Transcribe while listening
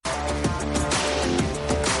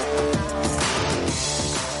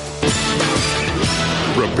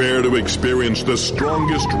Prepare to experience the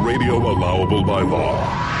strongest radio allowable by law.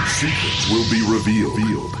 Secrets will be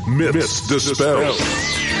revealed. Myths dispelled.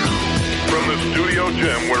 From the studio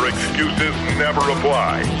gym where excuses never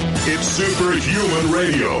apply. It's Superhuman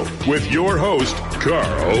Radio with your host,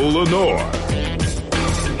 Carl Lenore.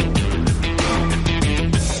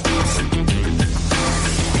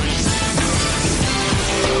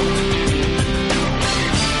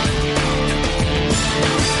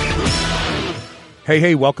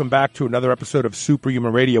 Hey, welcome back to another episode of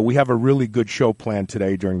Superhuman Radio. We have a really good show planned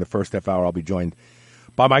today. During the first half hour, I'll be joined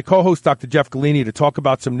by my co-host, Dr. Jeff Galini, to talk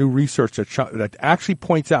about some new research that actually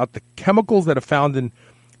points out the chemicals that are found in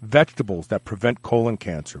vegetables that prevent colon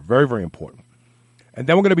cancer. Very, very important. And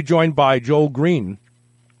then we're going to be joined by Joel Green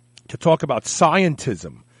to talk about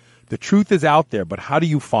scientism. The truth is out there, but how do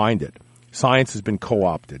you find it? Science has been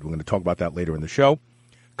co-opted. We're going to talk about that later in the show.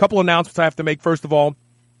 A couple announcements I have to make. First of all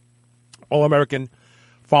American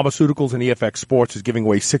Pharmaceuticals and EFX Sports is giving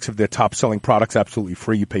away 6 of their top-selling products absolutely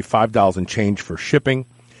free. You pay $5 and change for shipping.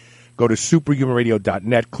 Go to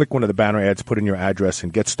superhumanradio.net, click one of the banner ads, put in your address,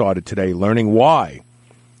 and get started today learning why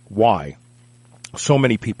so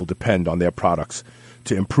many people depend on their products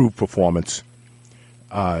to improve performance.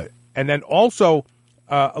 And then also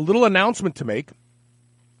a little announcement to make.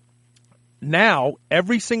 Now,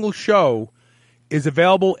 every single show is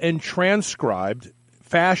available in transcribed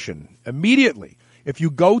fashion immediately. If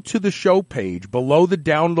you go to the show page below the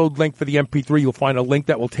download link for the MP3, you'll find a link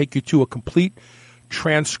that will take you to a complete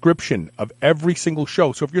transcription of every single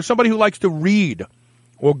show. So if you're somebody who likes to read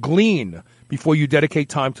or glean before you dedicate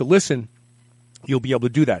time to listen, you'll be able to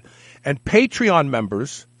do that. And Patreon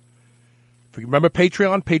members, if you remember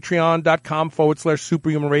Patreon,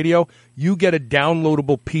 patreon.com/Superhuman Radio, you get a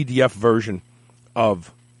downloadable PDF version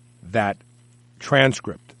of that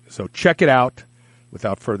transcript. So check it out.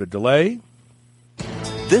 Without further delay,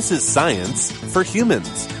 this is Science for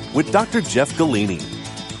Humans with Dr. Jeff Galini.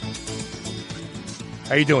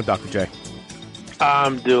 How you doing, Dr. J?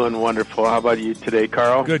 I'm doing wonderful. How about you today,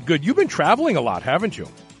 Carl? Good. You've been traveling a lot, haven't you?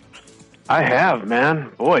 I have, man.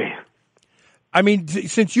 Boy. I mean,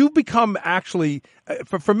 since you've become actually,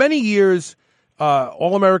 for many years,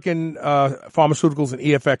 All-American Pharmaceuticals and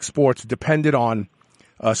EFX Sports depended on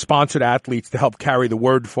sponsored athletes to help carry the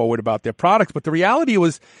word forward about their products. But the reality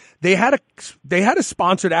was they had a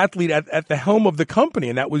sponsored athlete at the helm of the company,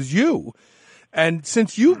 and that was you. And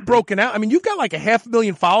since you've broken out, I mean, you've got like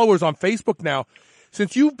 500,000 followers on Facebook now.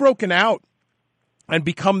 Since you've broken out and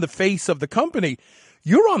become the face of the company,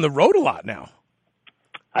 you're on the road a lot now.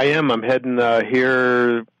 I am. I'm heading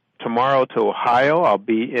here tomorrow to Ohio. I'll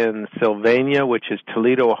be in Sylvania, which is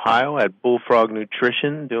Toledo, Ohio, at Bullfrog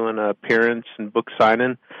Nutrition, doing an appearance and book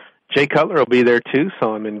signing. Jay Cutler will be there too,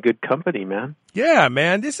 so I'm in good company, man. Yeah,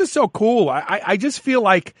 man, this is so cool. I just feel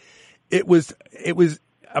like it was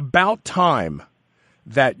about time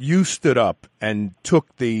that you stood up and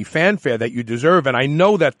took the fanfare that you deserve. And I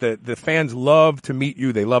know that the fans love to meet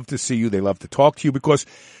you. They love to see you. They love to talk to you because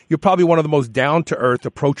you're probably one of the most down-to-earth,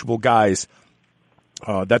 approachable guys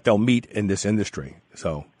that they'll meet in this industry.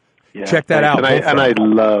 So yeah, check that out. And I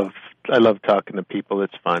love talking to people.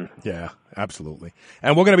 It's fun. Yeah, absolutely.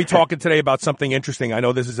 And we're going to be talking today about something interesting. I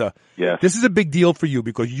know this is a big deal for you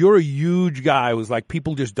because you're a huge guy who's like,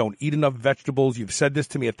 people just don't eat enough vegetables. You've said this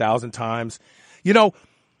to me 1,000 times. You know,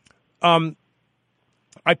 I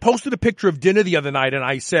posted a picture of dinner the other night and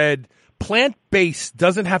I said, plant-based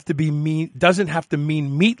doesn't have to mean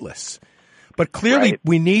meatless. But clearly,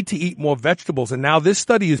 we need to eat more vegetables. And now this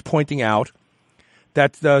study is pointing out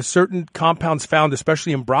that certain compounds found,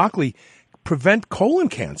 especially in broccoli, prevent colon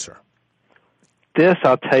cancer. This,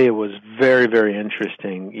 I'll tell you, was very, very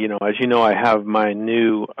interesting. You know, as you know, I have my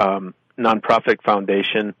new nonprofit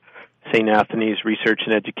foundation, St. Anthony's Research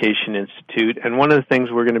and Education Institute. And one of the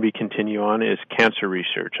things we're going to be continue on is cancer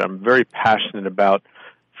research. I'm very passionate about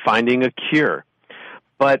finding a cure.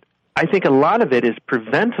 But I think a lot of it is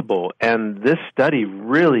preventable, and this study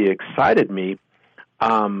really excited me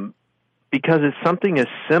because it's something as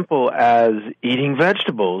simple as eating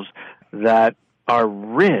vegetables that are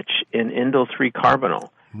rich in indole-3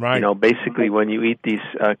 carbonyl. Right. You know, basically when you eat these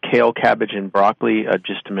kale, cabbage, and broccoli,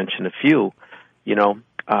 just to mention a few, you know,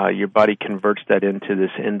 your body converts that into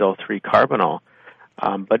this indole-3 carbonyl.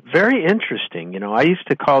 But very interesting. You know, I used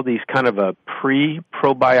to call these kind of a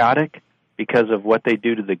pre-probiotic because of what they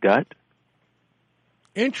do to the gut.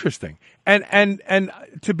 Interesting. And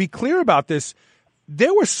to be clear about this,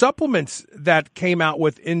 there were supplements that came out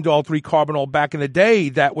with indole-3 carbonyl back in the day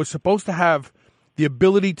that was supposed to have the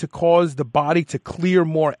ability to cause the body to clear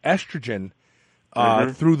more estrogen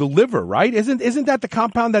through the liver, right? Isn't that the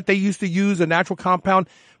compound that they used to use, a natural compound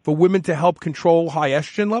for women to help control high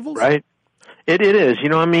estrogen levels? Right. It is.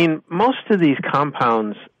 I mean, most of these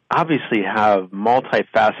compounds obviously have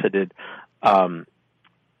multifaceted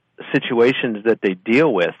situations that they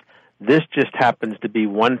deal with. This just happens to be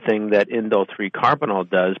one thing that indole 3-carbinol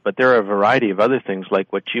does, but there are a variety of other things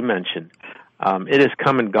like what you mentioned. It has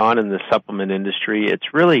come and gone in the supplement industry.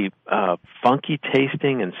 It's really funky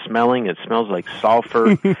tasting and smelling. It smells like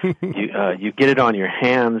sulfur. You get it on your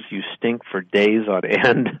hands. You stink for days on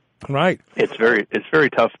end. Right. It's very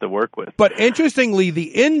tough to work with. But interestingly,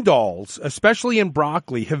 the indoles, especially in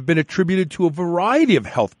broccoli, have been attributed to a variety of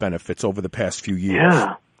health benefits over the past few years.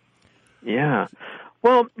 Yeah.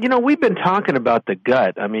 Well, we've been talking about the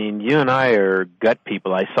gut. I mean, you and I are gut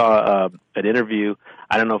people. I saw an interview,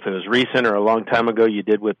 I don't know if it was recent or a long time ago, you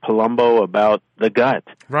did with Palumbo about the gut.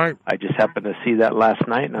 Right. I just happened to see that last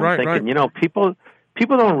night, and I'm thinking, right.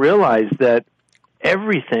 People don't realize that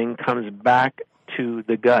everything comes back to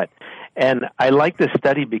the gut. And I like this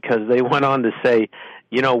study because they went on to say,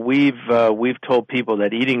 we've told people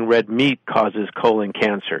that eating red meat causes colon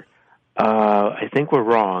cancer. I think we're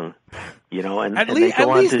wrong. And at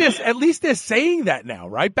least they're saying that now,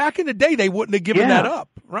 right? Back in the day, they wouldn't have given that up,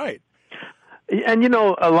 right? And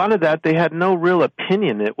a lot of that they had no real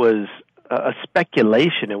opinion. It was a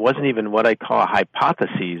speculation. It wasn't even what I call a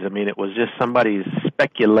hypothesis. I mean, it was just somebody's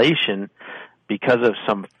speculation because of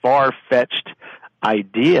some far-fetched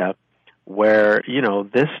idea. Where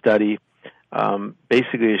this study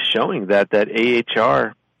basically is showing that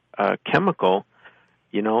AHR chemical,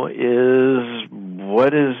 is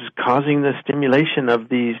what is causing the stimulation of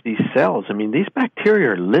these cells. I mean, these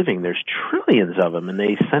bacteria are living. There's trillions of them, and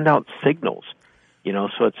they send out signals.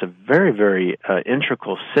 So it's a very, very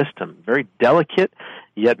integral system, very delicate,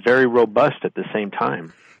 yet very robust at the same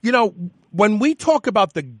time. When we talk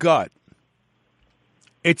about the gut,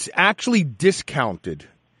 it's actually discounted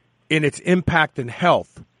in its impact in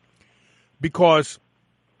health because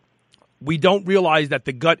we don't realize that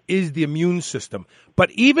the gut is the immune system.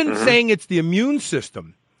 But even saying it's the immune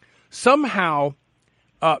system somehow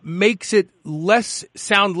makes it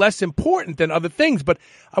sound less important than other things. But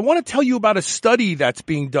I want to tell you about a study that's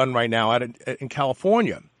being done right now in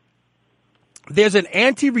California. There's an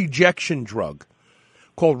anti-rejection drug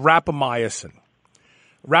called rapamycin.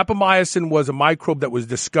 Rapamycin was a microbe that was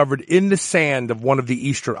discovered in the sand of one of the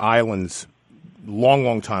Easter Islands long,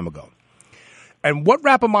 long time ago. And what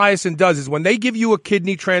rapamycin does is when they give you a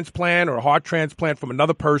kidney transplant or a heart transplant from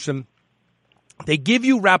another person, they give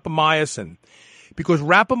you rapamycin because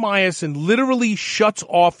rapamycin literally shuts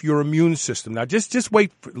off your immune system. Now, just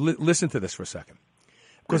wait, listen to this for a second,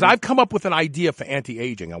 because I've come up with an idea for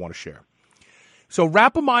anti-aging I want to share. So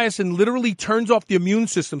rapamycin literally turns off the immune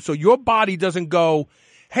system so your body doesn't go,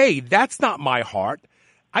 hey, that's not my heart.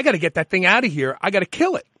 I got to get that thing out of here. I got to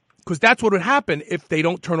kill it. Because that's what would happen if they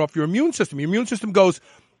don't turn off your immune system. Your immune system goes,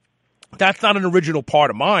 that's not an original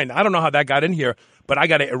part of mine. I don't know how that got in here, but I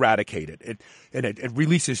got to eradicate it. It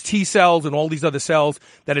releases T cells and all these other cells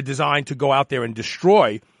that are designed to go out there and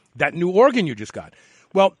destroy that new organ you just got.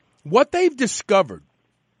 Well, what they've discovered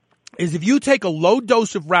is if you take a low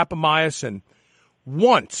dose of rapamycin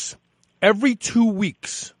once every 2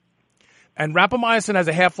 weeks, and rapamycin has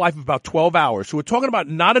a half-life of about 12 hours. So we're talking about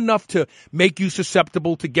not enough to make you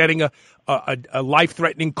susceptible to getting a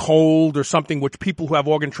life-threatening cold or something, which people who have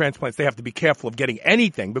organ transplants, they have to be careful of getting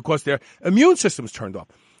anything because their immune system's turned off.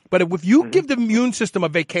 But if you give the immune system a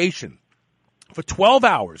vacation for 12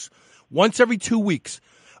 hours, once every 2 weeks,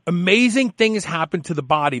 amazing things happen to the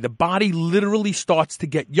body. The body literally starts to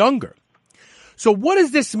get younger. So what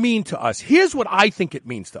does this mean to us? Here's what I think it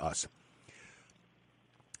means to us.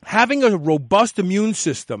 Having a robust immune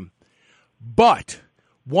system, but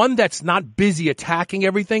one that's not busy attacking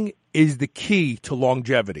everything, is the key to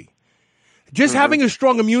longevity. Just having a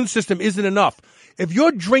strong immune system isn't enough. If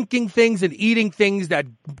you're drinking things and eating things that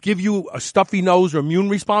give you a stuffy nose or immune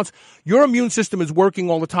response, your immune system is working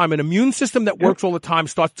all the time. An immune system that works all the time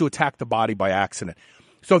starts to attack the body by accident.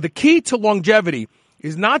 So the key to longevity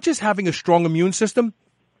is not just having a strong immune system,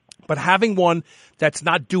 but having one that's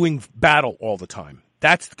not doing battle all the time.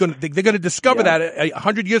 They're going to discover that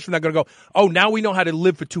 100 years from now. They're going to go, oh, now we know how to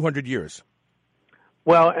live for 200 years.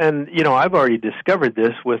 Well, and, I've already discovered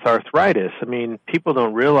this with arthritis. I mean, people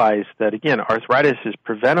don't realize that, again, arthritis is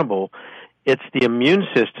preventable. It's the immune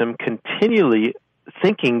system continually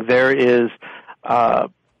thinking there is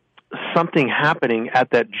something happening at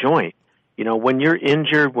that joint. When you're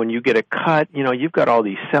injured, when you get a cut, you've got all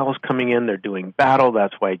these cells coming in. They're doing battle.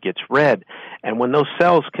 That's why it gets red. And when those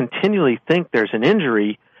cells continually think there's an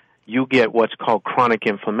injury, you get what's called chronic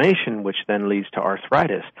inflammation, which then leads to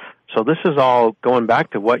arthritis. So this is all going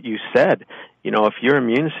back to what you said. If your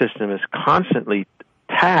immune system is constantly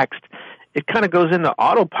taxed, it kind of goes into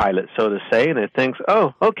autopilot, so to say, and it thinks,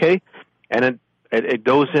 oh, okay, and it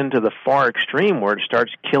goes into the far extreme where it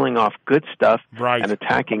starts killing off good stuff right. and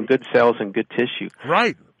attacking good cells and good tissue.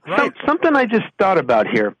 Right. Something I just thought about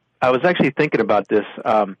here. I was actually thinking about this.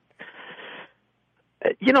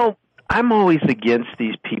 I'm always against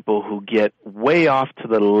these people who get way off to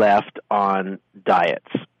the left on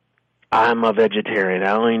diets. I'm a vegetarian.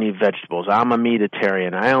 I only eat vegetables. I'm a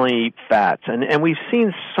meatitarian. I only eat fats. And we've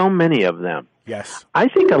seen so many of them. Yes. I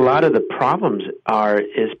think a lot of the problems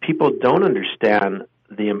is people don't understand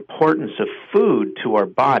the importance of food to our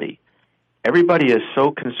body. Everybody is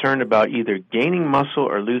so concerned about either gaining muscle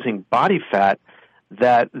or losing body fat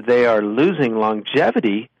that they are losing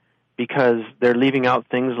longevity because they're leaving out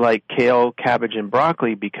things like kale, cabbage, and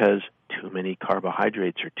broccoli because too many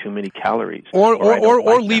carbohydrates or too many calories.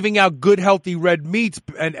 Or leaving out good, healthy red meats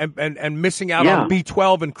and missing out on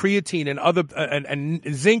B12 and creatine and other and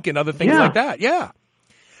zinc and other things like that. Yeah.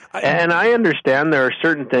 And I understand there are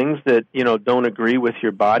certain things that, don't agree with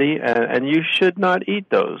your body, and you should not eat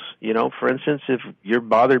those. For instance, if you're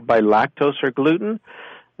bothered by lactose or gluten,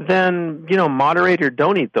 then, moderate or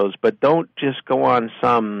don't eat those, but don't just go on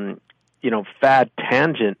some, fad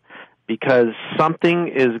tangent because something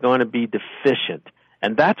is going to be deficient.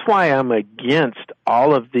 And that's why I'm against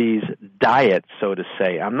all of these diets, so to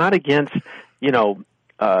say. I'm not against, doing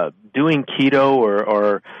keto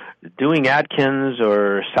or doing Atkins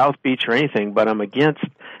or South Beach or anything, but I'm against,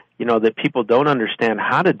 that people don't understand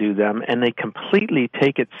how to do them, and they completely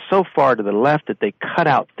take it so far to the left that they cut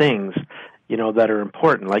out things, that are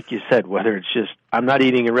important. Like you said, whether it's just, I'm not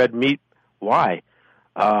eating a red meat. Why?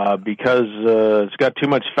 Because it's got too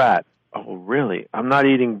much fat. Oh, really? I'm not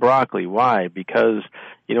eating broccoli. Why? Because,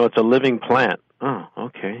 it's a living plant. Oh,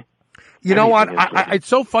 okay. You know what? It's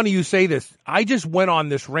so funny you say this. I just went on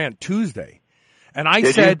this rant Tuesday. And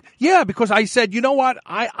I said, yeah, because I said, you know what?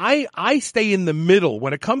 I stay in the middle.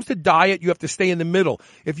 When it comes to diet, you have to stay in the middle.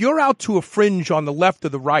 If you're out to a fringe on the left or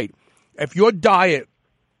the right, if your diet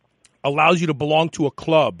allows you to belong to a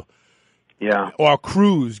club or a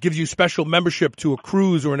cruise, gives you special membership to a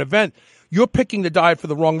cruise or an event, you're picking the diet for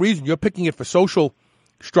the wrong reason. You're picking it for social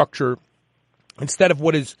structure instead of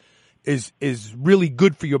what is really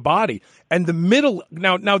good for your body. And the middle,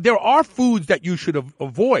 now there are foods that you should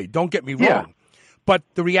avoid. Don't get me wrong. Yeah. But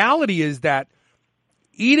the reality is that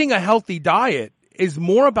eating a healthy diet is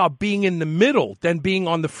more about being in the middle than being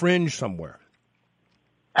on the fringe somewhere.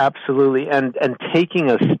 Absolutely. And taking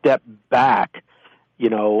a step back,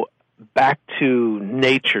 back to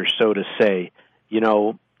nature, so to say.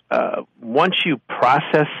 Once you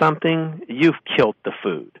process something, you've killed the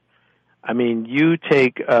food. I mean, you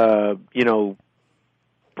take,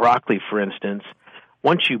 broccoli, for instance.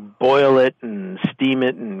 Once you boil it and steam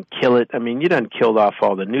it and kill it, I mean, you done killed off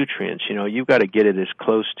all the nutrients. You've got to get it as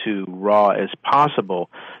close to raw as possible,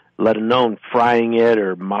 let alone frying it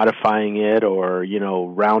or modifying it or,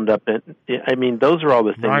 Roundup it. I mean, those are all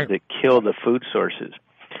the things that kill the food sources.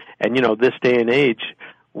 And, this day and age,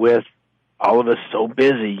 with all of us so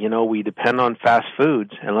busy, we depend on fast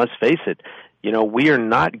foods. And let's face it, we are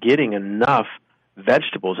not getting enough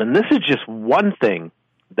vegetables. And this is just one thing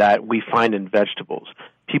that we find in vegetables.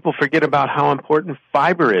 People forget about how important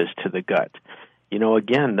fiber is to the gut.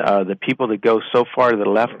 Again, the people that go so far to the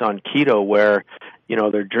left on keto where,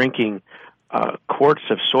 they're drinking quarts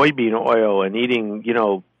of soybean oil and eating,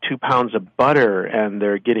 2 pounds of butter, and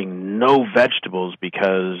they're getting no vegetables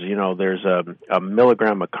because, there's a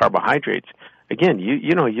milligram of carbohydrates. Again,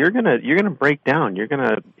 you're gonna break down. You're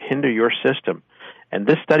gonna hinder your system. And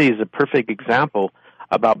this study is a perfect example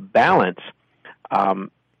about balance.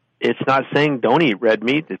 It's not saying don't eat red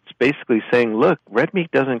meat. It's basically saying, look, red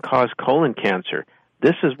meat doesn't cause colon cancer.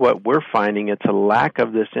 This is what we're finding. It's a lack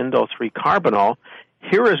of this indole-3 carbinol.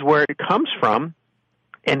 Here is where it comes from,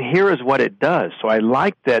 and here is what it does. So I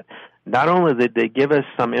like that not only did they give us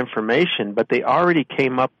some information, but they already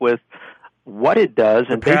came up with what it does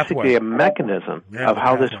and basically a mechanism of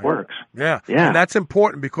how this works. Yeah. And that's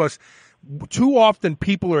important because too often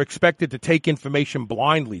people are expected to take information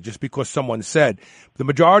blindly just because someone said. The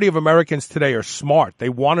majority of Americans today are smart. They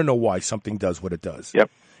want to know why something does what it does. Yep.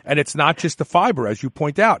 And it's not just the fiber, as you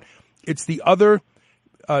point out. It's the other,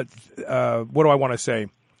 what do I want to say?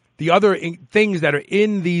 The other things that are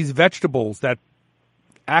in these vegetables that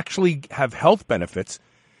actually have health benefits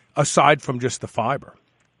aside from just the fiber.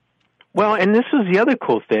 Well, and this is the other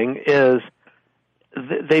cool thing is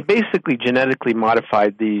they basically genetically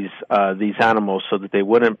modified these animals so that they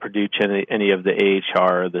wouldn't produce any of the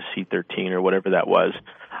AHR or the C13 or whatever that was.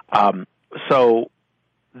 So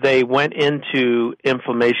they went into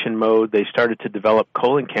inflammation mode. They started to develop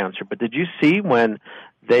colon cancer. But did you see when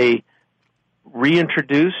they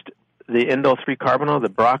reintroduced the indole-3-carbinol, the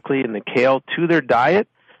broccoli and the kale, to their diet,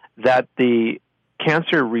 that the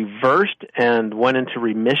cancer reversed and went into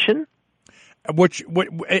remission?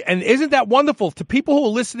 And isn't that wonderful to people who are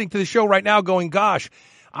listening to the show right now going, gosh,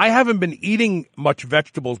 I haven't been eating much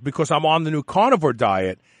vegetables because I'm on the new carnivore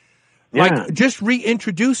diet. Yeah. Like, just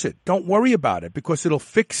reintroduce it. Don't worry about it because it'll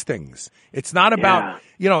fix things. It's not about,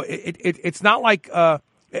 it's not like,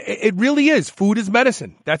 it really is. Food is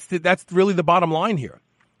medicine. That's really the bottom line here.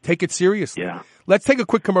 Take it seriously. Yeah. Let's take a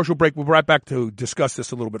quick commercial break. We'll be right back to discuss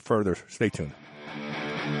this a little bit further. Stay tuned.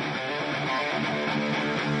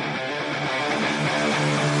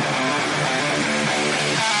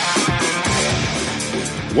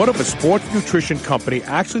 What if a sports nutrition company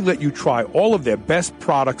actually let you try all of their best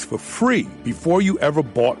products for free before you ever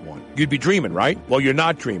bought one? You'd be dreaming, right? Well, you're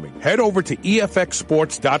not dreaming. Head over to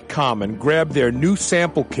EFXsports.com and grab their new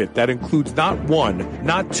sample kit that includes not one,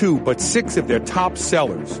 not two, but 6 of their top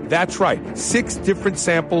sellers. That's right, 6 different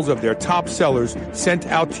samples of their top sellers sent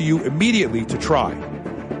out to you immediately to try.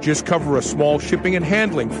 Just cover a small shipping and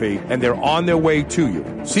handling fee, and they're on their way to you.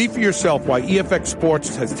 See for yourself why EFX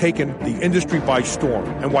Sports has taken the industry by storm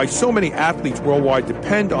and why so many athletes worldwide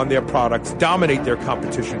depend on their products, dominate their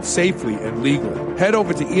competition safely and legally. Head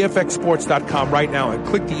over to EFXsports.com right now and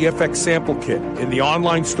click the EFX sample kit in the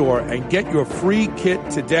online store and get your free kit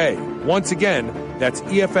today. Once again, that's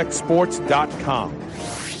EFXsports.com.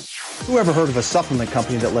 Who ever heard of a supplement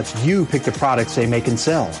company that lets you pick the products they make and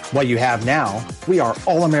sell? What you have now, we are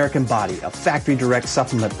All American Body, a factory direct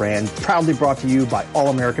supplement brand proudly brought to you by All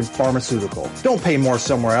American Pharmaceutical. Don't pay more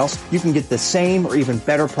somewhere else. You can get the same or even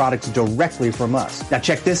better products directly from us. Now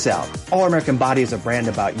check this out. All American Body is a brand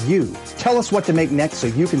about you. Tell us what to make next so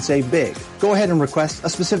you can save big. Go ahead and request a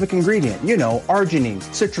specific ingredient. You know, arginine,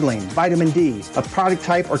 citrulline, vitamin D, a product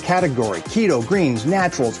type or category, keto, greens,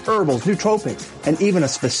 naturals, herbals, nootropics, and even a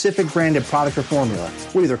specific branded product or formula.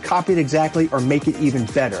 We'll either copy it exactly or make it even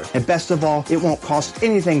better. And best of all, it won't cost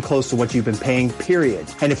anything close to what you've been paying, period.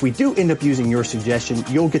 And if we do end up using your suggestion,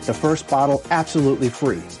 you'll get the first bottle absolutely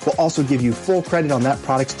free. We'll also give you full credit on that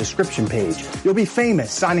product's description page. You'll be famous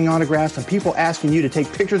signing autographs and people asking you to take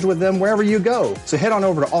pictures with them wherever you go. So head on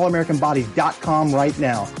over to allamericanbody.com right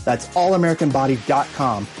now. That's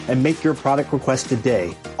allamericanbody.com and make your product request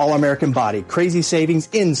today. All American Body. Crazy savings,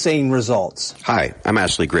 insane results. Hi, I'm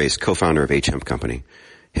Ashley Grace, co-founder of H Hemp Company.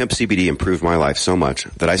 Hemp CBD improved my life so much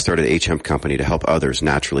that I started H Hemp Company to help others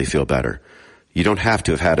naturally feel better. You don't have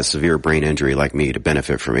to have had a severe brain injury like me to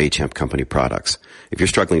benefit from H Hemp Company products. If you're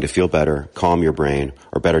struggling to feel better, calm your brain,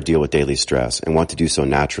 or better deal with daily stress and want to do so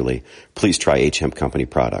naturally, please try H Hemp Company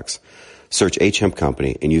products. Search H Hemp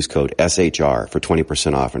Company and use code SHR for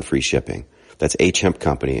 20% off and free shipping. That's H Hemp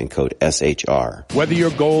Company and code SHR. Whether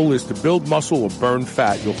your goal is to build muscle or burn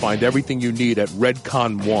fat, you'll find everything you need at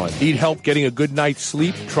Redcon One. Need help getting a good night's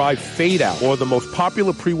sleep? Try Fade Out, or the most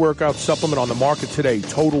popular pre-workout supplement on the market today,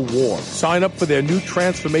 Total War. Sign up for their new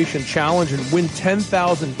Transformation Challenge and win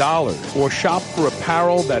 $10,000. Or shop for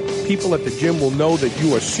apparel that people at the gym will know that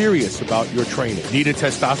you are serious about your training. Need a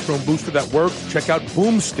testosterone booster that works? Check out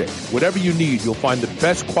Boomstick. Whatever you need, you'll find the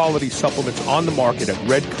best quality supplements on the market at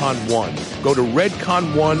Redcon One. Go to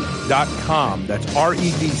redcon1.com. That's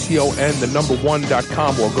REDCON, the number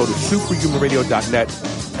 1.com, or go to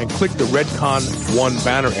superhumanradio.net and click the Redcon One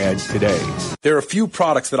banner ad today. There are a few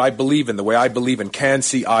products that I believe in the way I believe in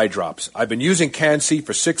Can-C eye drops. I've been using Can-C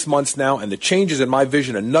for 6 months now, and the changes in my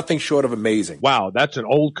vision are nothing short of amazing. Wow, that's an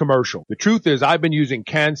old commercial. The truth is I've been using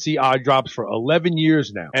Can-C eye drops for 11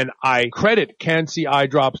 years now, and I credit Can-C eye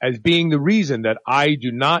drops as being the reason that I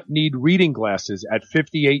do not need reading glasses at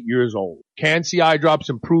 58 years old. Can-C eye drops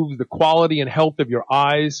improves the quality and health of your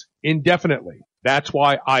eyes indefinitely. That's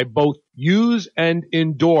why I both use and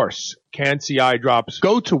endorse Can-C eye drops.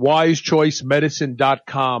 Go to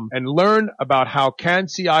wisechoicemedicine.com and learn about how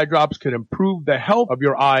Can-C eye drops can improve the health of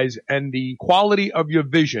your eyes and the quality of your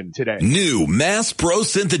vision today. New Mass Pro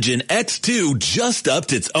Synthogen X2 just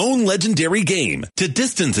upped its own legendary game. To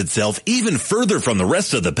distance itself even further from the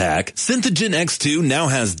rest of the pack, Synthogen X2 now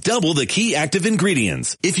has double the key active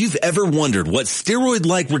ingredients. If you've ever wondered what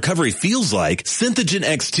steroid-like recovery feels like, Synthogen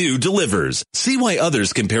X2 delivers. See why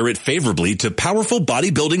others compare it favorably to powerful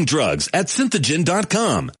bodybuilding drugs at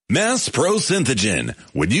Synthogen.com. Mass Pro Synthogen.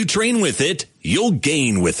 When you train with it, you'll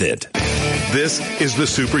gain with it. This is the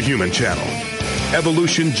Superhuman Channel.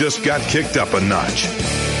 Evolution just got kicked up a notch.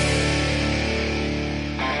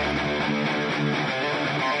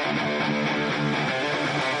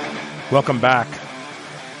 Welcome back.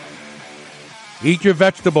 Eat your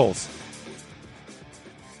vegetables.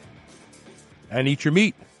 And eat your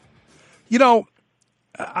meat. You know,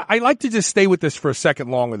 I like to just stay with this for a second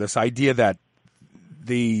longer, this idea that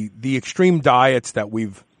the extreme diets that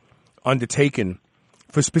we've undertaken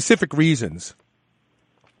for specific reasons.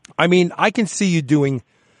 I mean, I can see you doing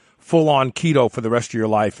full-on keto for the rest of your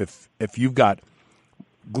life if you've got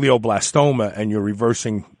glioblastoma and you're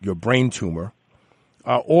reversing your brain tumor,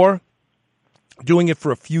 or doing it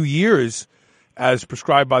for a few years as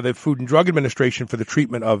prescribed by the Food and Drug Administration for the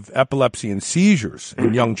treatment of epilepsy and seizures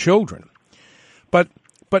in young children. But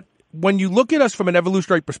when you look at us from an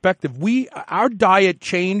evolutionary perspective, our diet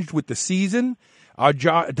changed with the season. Our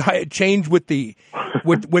diet changed with the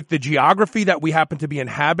geography that we happen to be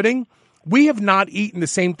inhabiting. We have not eaten the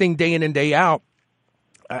same thing day in and day out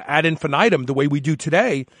ad infinitum the way we do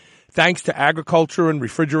today, thanks to agriculture and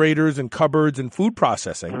refrigerators and cupboards and food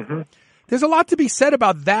processing. Mm-hmm. There's a lot to be said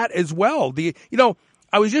about that as well.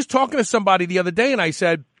 I was just talking to somebody the other day, and I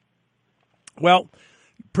said, well,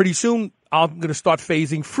 pretty soon I'm going to start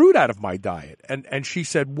phasing fruit out of my diet. And she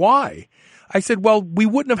said, why? I said, well, we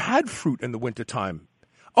wouldn't have had fruit in the wintertime.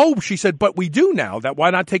 Oh, she said, but we do now. Why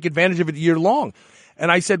not take advantage of it year long? And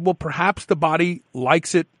I said, well, perhaps the body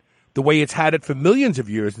likes it the way it's had it for millions of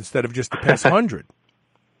years instead of just the past 100.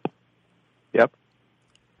 Yep.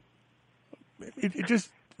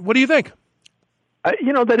 What do you think?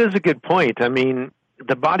 That is a good point. I mean,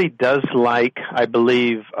 the body does like, I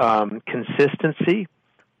believe, consistency,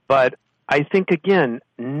 but I think, again,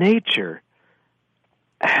 nature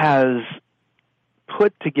has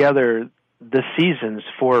put together the seasons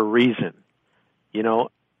for a reason.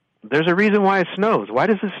 There's a reason why it snows. Why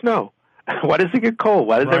does it snow? Why does it get cold?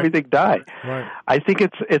 Why does everything die? Right. I think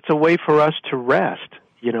it's a way for us to rest,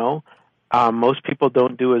 Most people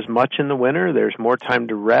don't do as much in the winter. There's more time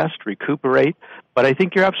to rest, recuperate. But I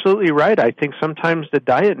think you're absolutely right. I think sometimes the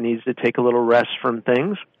diet needs to take a little rest from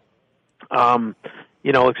things.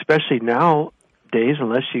 Especially nowadays,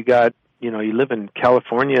 unless you live in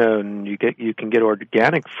California and you can get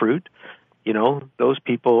organic fruit. Those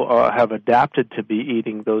people have adapted to be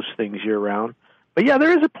eating those things year round. But yeah,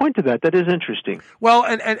 there is a point to that. That is interesting. Well,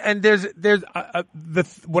 and there's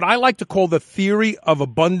what I like to call the theory of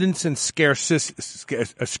abundance and scarcity.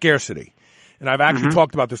 And I've actually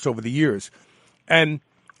talked about this over the years. And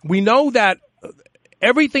we know that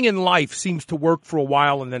everything in life seems to work for a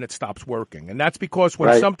while and then it stops working. And that's because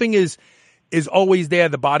when something is always there,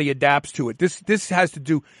 the body adapts to it. This has to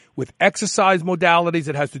do with exercise modalities.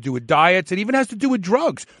 It has to do with diets. It even has to do with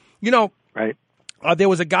drugs. There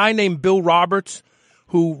was a guy named Bill Roberts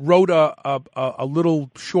who wrote a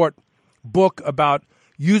little short book about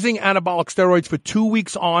using anabolic steroids for 2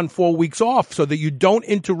 weeks on, 4 weeks off, so that you don't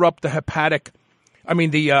interrupt the hypothalamic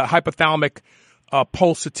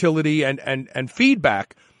pulsatility and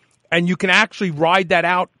feedback, and you can actually ride that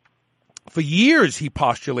out for years. He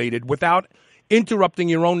postulated without interrupting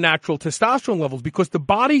your own natural testosterone levels, because the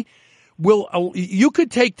body will. You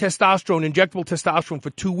could take injectable testosterone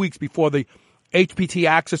for 2 weeks before the HPT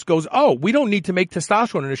axis goes, oh, we don't need to make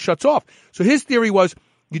testosterone, and it shuts off. So his theory was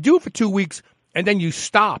you do it for 2 weeks, and then you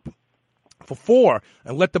stop for 4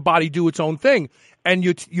 and let the body do its own thing. And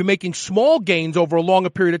you're making small gains over a longer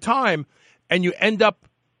period of time, and you end up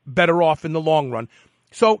better off in the long run.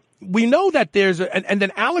 So we know that and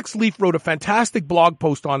then Alex Leaf wrote a fantastic blog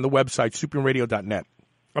post on the website, superhumanradio.net,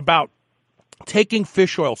 about taking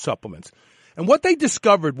fish oil supplements. And what they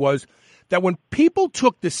discovered was that when people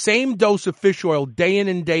took the same dose of fish oil day in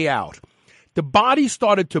and day out, the body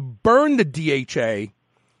started to burn the DHA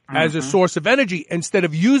as a source of energy instead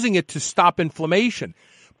of using it to stop inflammation.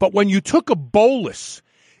 But when you took a bolus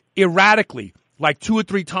erratically, like 2 or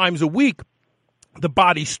 3 times a week, the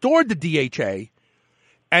body stored the DHA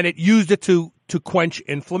and it used it to quench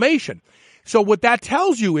inflammation. So what that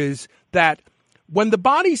tells you is that when the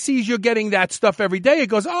body sees you're getting that stuff every day, it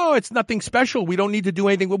goes, oh, it's nothing special. We don't need to do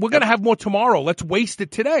anything. We're going to have more tomorrow. Let's waste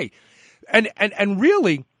it today. And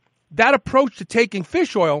really, that approach to taking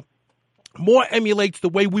fish oil more emulates the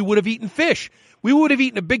way we would have eaten fish. We would have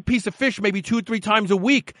eaten a big piece of fish maybe 2 or 3 times a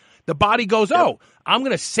week. The body goes, oh, I'm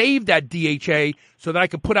going to save that DHA so that I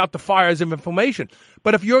can put out the fires of inflammation.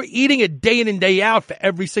 But if you're eating it day in and day out for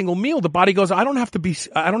every single meal, the body goes, I don't have to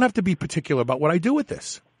be particular about what I do with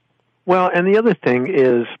this. Well, and the other thing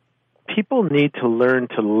is people need to learn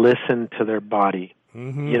to listen to their body.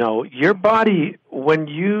 Your body, when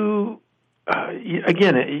you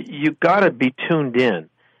got to be tuned in.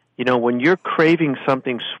 When you're craving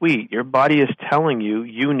something sweet, your body is telling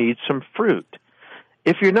you need some fruit.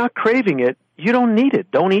 If you're not craving it, you don't need it.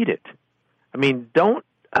 Don't eat it. I mean, don't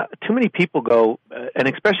too many people go, and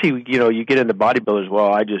especially, you get into bodybuilders,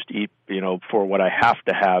 well, I just eat, for what I have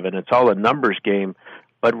to have, and it's all a numbers game.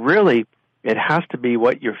 But really, it has to be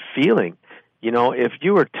what you're feeling. If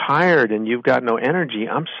you are tired and you've got no energy,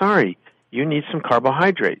 I'm sorry, you need some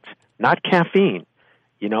carbohydrates, not caffeine.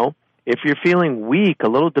 If you're feeling weak, a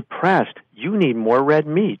little depressed, you need more red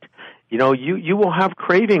meat. You will have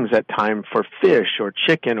cravings at times for fish or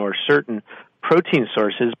chicken or certain protein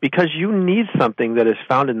sources because you need something that is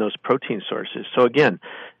found in those protein sources. So again,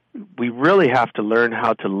 we really have to learn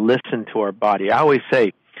how to listen to our body. I always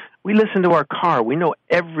say, we listen to our car. We know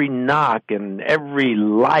every knock and every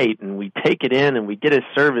light, and we take it in and we get a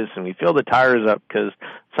service and we fill the tires up because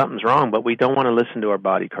something's wrong, but we don't want to listen to our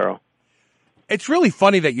body, Carl. It's really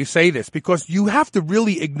funny that you say this because you have to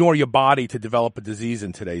really ignore your body to develop a disease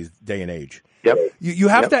in today's day and age. Yep. You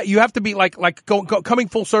have to be coming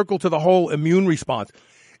full circle to the whole immune response.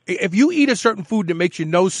 If you eat a certain food that makes your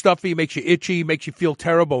nose stuffy, makes you itchy, makes you feel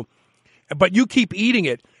terrible, but you keep eating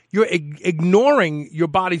it, you're ignoring your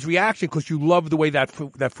body's reaction because you love the way that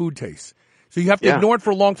food tastes. So you have to ignore it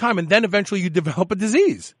for a long time, and then eventually you develop a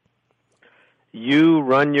disease. You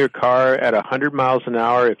run your car at 100 miles an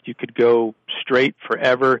hour. If you could go straight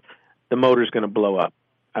forever, the motor's going to blow up.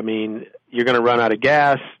 I mean, you're going to run out of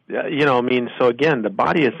gas. So again, the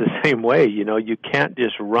body is the same way. You can't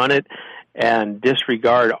just run it and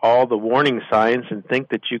disregard all the warning signs and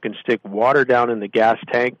think that you can stick water down in the gas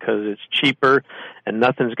tank because it's cheaper and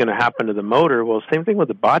nothing's going to happen to the motor. Well, same thing with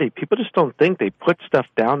the body. People just don't think. They put stuff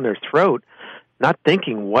down their throat, not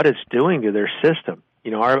thinking what it's doing to their system.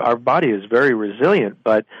 Our body is very resilient,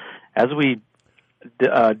 but as we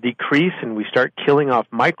decrease and we start killing off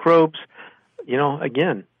microbes,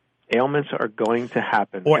 again, ailments are going to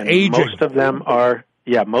happen. Or and aging. Most of them are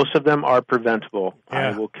preventable. Yeah.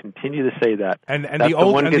 I will continue to say that. And the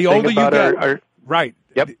older you get, right?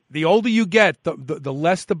 Yep. The older you get, the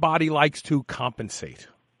less the body likes to compensate.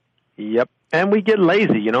 Yep. And we get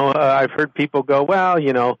lazy. I've heard people go, well,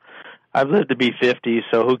 I've lived to be 50,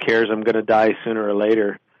 so who cares? I'm going to die sooner or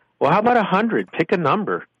later. Well, how about 100? Pick a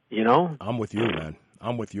number, I'm with you, man.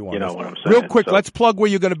 I'm with you on this. What I'm saying. Real quick, let's plug where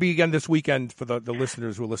you're going to be again this weekend for the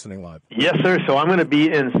listeners who are listening live. Yes, sir. So I'm going to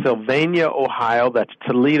be in Sylvania, Ohio. That's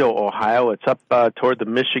Toledo, Ohio. It's up toward the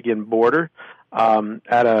Michigan border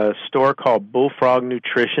at a store called Bullfrog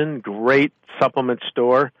Nutrition. Great supplement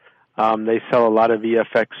store. They sell a lot of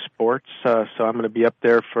VFX sports, so I'm going to be up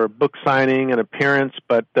there for book signing and appearance,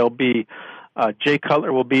 but there'll be Jay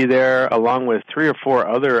Cutler will be there along with 3 or 4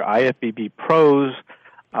 other IFBB pros.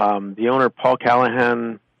 The owner, Paul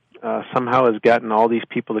Callahan, somehow has gotten all these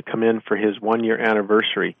people to come in for his 1-year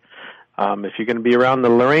anniversary. If you're going to be around the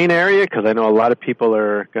Lorraine area, because I know a lot of people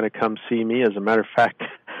are going to come see me. As a matter of fact,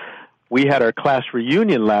 we had our class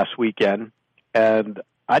reunion last weekend, and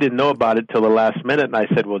I didn't know about it till the last minute, and I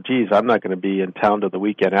said, well, geez, I'm not going to be in town till the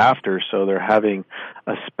weekend after, so they're having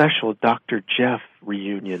a special Dr. Jeff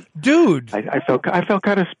reunion. Dude! I felt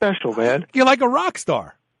kind of special, man. You're like a rock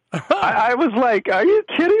star. I was like, are you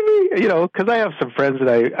kidding me? Because I have some friends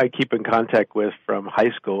that I keep in contact with from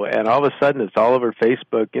high school, and all of a sudden it's all over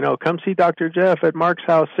Facebook, come see Dr. Jeff at Mark's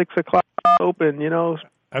house, 6 o'clock, open,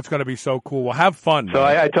 That's going to be so cool. Well, have fun. So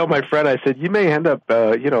I told my friend, I said, you may end up,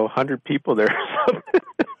 100 people there or something.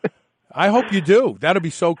 I hope you do. That'll be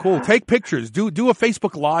so cool. Take pictures. Do a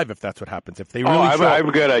Facebook Live if that's what happens. If they really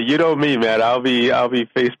I'm gonna. You know me, man. I'll be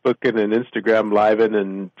Facebooking and Instagram living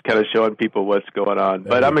and kind of showing people what's going on.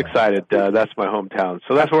 But I'm excited. That's my hometown,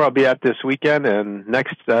 so that's where I'll be at this weekend. And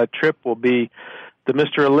next trip will be the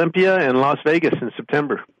Mr. Olympia in Las Vegas in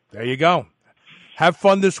September. There you go. Have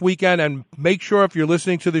fun this weekend, and make sure if you're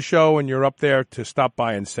listening to the show and you're up there to stop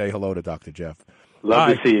by and say hello to Dr. Jeff.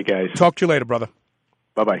 Love to see you guys. Talk to you later, brother.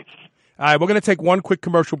 Bye-bye. All right, we're going to take one quick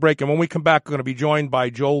commercial break, and when we come back, we're going to be joined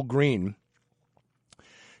by Joel Green.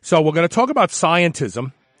 So we're going to talk about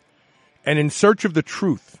scientism and in search of the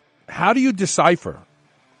truth. How do you decipher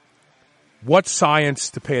what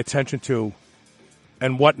science to pay attention to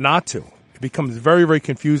and what not to? It becomes very, very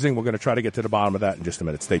confusing. We're going to try to get to the bottom of that in just a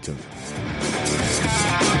minute. Stay tuned.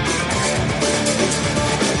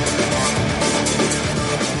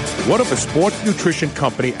 What if a sports nutrition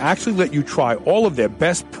company actually let you try all of their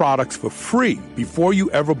best products for free before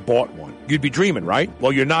you ever bought one? You'd be dreaming, right?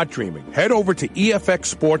 Well, you're not dreaming. Head over to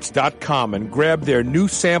EFXsports.com and grab their new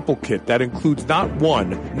sample kit that includes not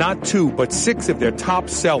 1, not 2, but 6 of their top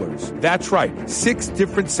sellers. That's right, 6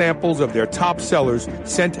 different samples of their top sellers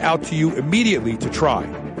sent out to you immediately to try.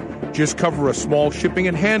 Just cover a small shipping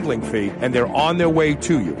and handling fee, and they're on their way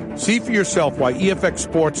to you. See for yourself why EFX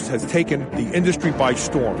Sports has taken the industry by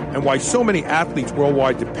storm and why so many athletes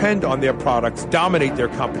worldwide depend on their products, dominate their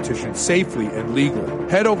competition safely and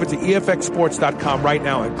legally. Head over to EFXSports.com right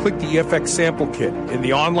now and click the EFX sample kit in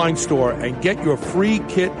the online store and get your free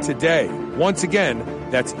kit today. Once again,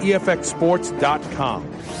 that's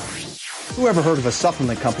EFXSports.com. Who ever heard of a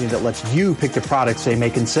supplement company that lets you pick the products they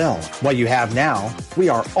make and sell? What you have now, we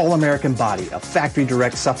are All American Body, a factory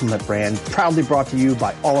direct supplement brand proudly brought to you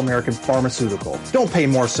by All American Pharmaceutical. Don't pay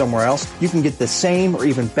more somewhere else. You can get the same or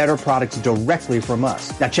even better products directly from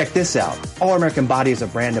us. Now check this out. All American Body is a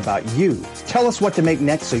brand about you. Tell us what to make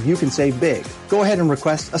next so you can save big. Go ahead and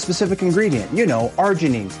request a specific ingredient. You know,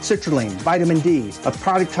 arginine, citrulline, vitamin D, a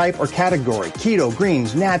product type or category, keto,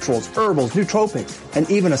 greens, naturals, herbals, nootropics, and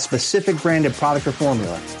even a specific branded product or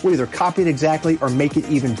formula. We'll either copy it exactly or make it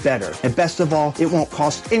even better. And best of all, it won't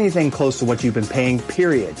cost anything close to what you've been paying,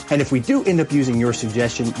 period. And if we do end up using your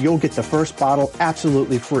suggestion, you'll get the first bottle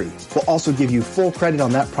absolutely free. We'll also give you full credit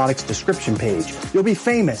on that product's description page. You'll be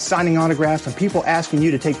famous signing autographs and people asking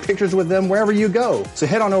you to take pictures with them wherever you go. So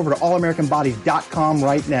head on over to allamericanbody.com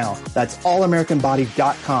right now. That's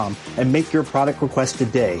allamericanbody.com and make your product request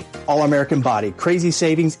today. All American Body. Crazy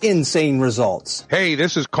savings, insane results. Hey,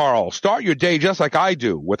 this is Carl. Start your day just like I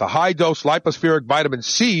do with a high-dose lipospheric vitamin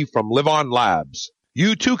C from Live On Labs.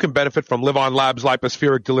 You too can benefit from Live On Labs'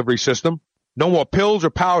 lipospheric delivery system. No more pills or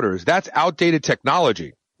powders. That's outdated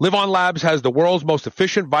technology. Live On Labs has the world's most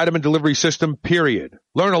efficient vitamin delivery system, period.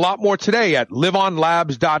 Learn a lot more today at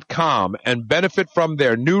liveonlabs.com and benefit from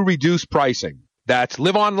their new reduced pricing. That's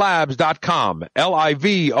liveonlabs.com,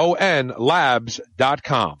 Livon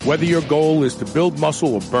labs.com. Whether your goal is to build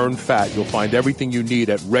muscle or burn fat, you'll find everything you need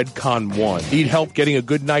at Redcon One. Need help getting a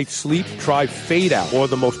good night's sleep? Try Fade Out, or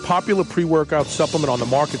the most popular pre-workout supplement on the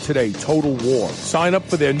market today, Total War. Sign up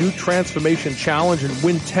for their new Transformation Challenge and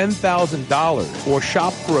win $10,000. Or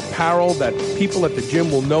shop for apparel that people at the gym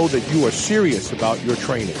will know that you are serious about your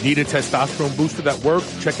training. Need a testosterone booster that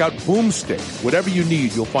works? Check out Boomstick. Whatever you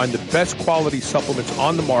need, you'll find the best quality supplements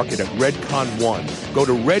on the market at Redcon One. Go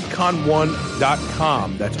to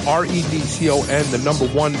redcon1.com. That's REDCON, the number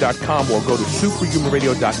 1.com, or go to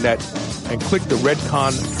superhumanradio.net and click the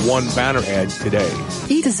Redcon One banner ad today.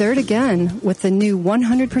 Eat dessert again with the new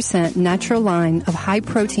 100% natural line of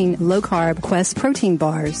high-protein, low-carb Quest protein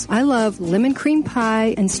bars. I love lemon cream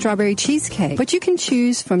pie and strawberry cheesecake, but you can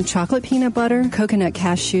choose from chocolate peanut butter, coconut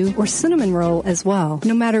cashew, or cinnamon roll as well.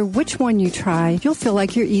 No matter which one you try, you'll feel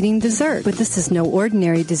like you're eating dessert. But this is no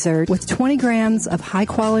ordinary dessert. With 20 grams of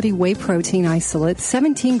high-quality whey protein isolate,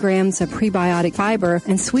 17 grams of prebiotic fiber,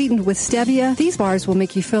 and sweetened with stevia, these bars will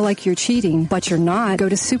make you feel like you're cheating, but you're not. Go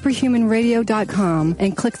to superhumanradio.com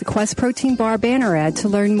and click the Quest Protein Bar banner ad to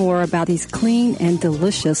learn more about these clean and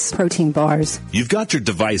delicious protein bars. You've got your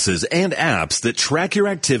devices and apps that track your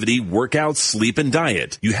activity, workouts, sleep, and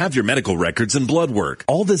diet. You have your medical records and blood work.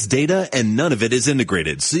 All this data, and none of it is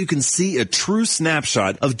integrated, so you can see a true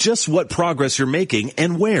snapshot of just what progress you're making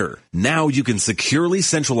and where. Now you can securely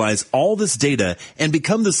centralize all this data and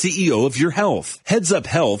become the CEO of your health. Heads Up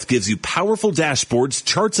Health gives you powerful dashboards,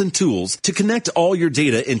 charts, and tools to connect all your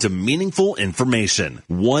data into meaningful information.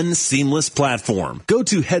 One seamless platform. Go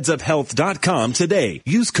to headsuphealth.com today.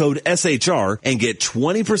 Use code SHR and get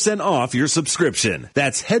 20% off your subscription.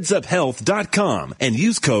 That's headsuphealth.com and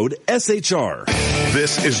use code SHR.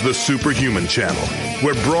 This is the Superhuman Channel,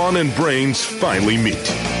 where brawn and brains finally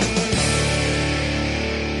meet.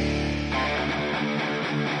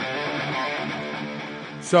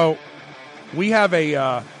 So, we have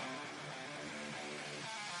a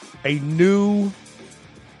new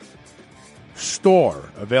store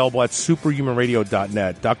available at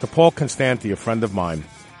superhumanradio.net. Dr. Paul Constanti, a friend of mine,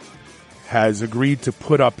 has agreed to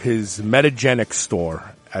put up his Metagenics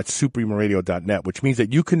store at superhumanradio.net, which means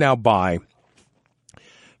that you can now buy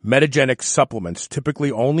Metagenics supplements, typically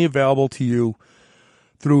only available to you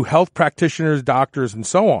through health practitioners, doctors, and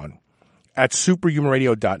so on, at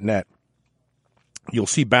superhumanradio.net. You'll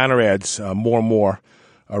see banner ads more and more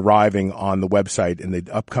arriving on the website in the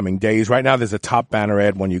upcoming days. Right now, there's a top banner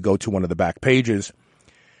ad when you go to one of the back pages.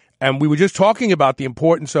 And we were just talking about the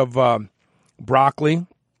importance of broccoli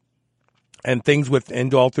and things with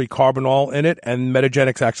indole carbinol in it. And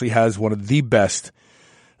Metagenics actually has one of the best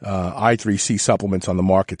I3C supplements on the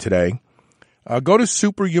market today. Go to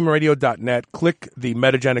superhumanradio.net, click the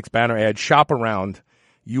Metagenics banner ad, shop around.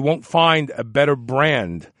 You won't find a better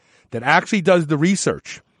brand that actually does the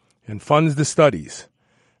research and funds the studies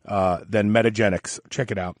than Metagenics.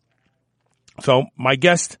 Check it out. So my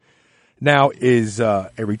guest now is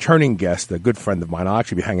a returning guest, a good friend of mine. I'll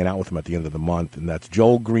actually be hanging out with him at the end of the month, and that's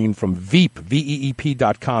Joel Green from Veep,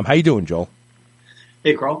 VEEP.com. How you doing, Joel?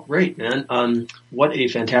 Hey, Carl. Great, man. What a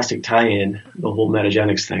fantastic tie-in, the whole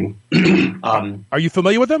Metagenics thing. Are you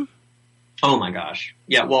familiar with them? Oh, my gosh.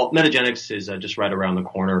 Yeah, well, Metagenics is just right around the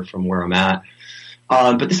corner from where I'm at.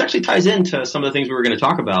 But this actually ties into some of the things we were going to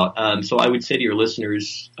talk about. So I would say to your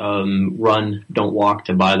listeners, run, don't walk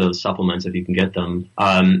to buy those supplements if you can get them.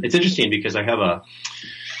 It's interesting because I have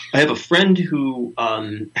a friend who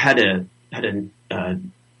had an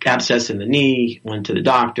abscess in the knee, went to the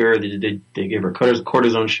doctor, they gave her a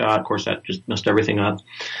cortisone shot. Of course, that just messed everything up.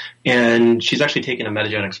 And she's actually taking a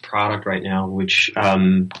Metagenics product right now, which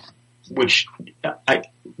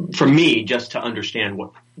for me, just to understanding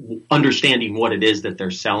what it is that they're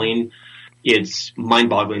selling, it's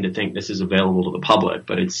mind-boggling to think this is available to the public.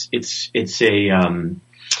 But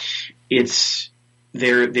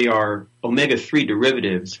they are omega-3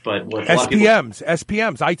 derivatives. But what a lot of people,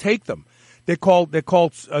 SPMs, I take them. They're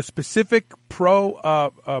called specific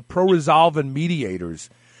pro-resolvin mediators.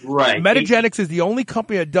 Right. Metagenics is the only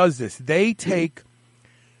company that does this. They take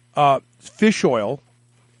fish oil,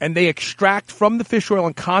 and they extract from the fish oil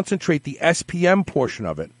and concentrate the SPM portion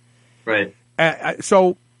of it. Right.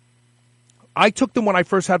 So I took them when I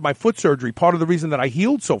first had my foot surgery. Part of the reason that I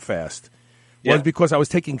healed so fast was because I was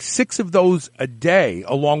taking 6 of those a day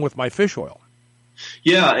along with my fish oil.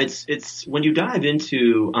 Yeah, it's when you dive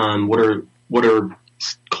into what are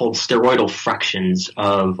called steroidal fractions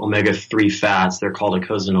of omega-3 fats, they're called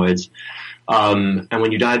eicosanoids. And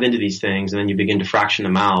when you dive into these things and then you begin to fraction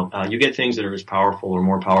them out, you get things that are as powerful or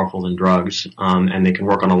more powerful than drugs, and they can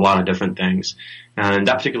work on a lot of different things. And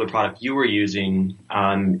that particular product you were using,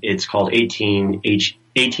 it's called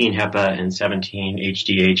 18-HEPA and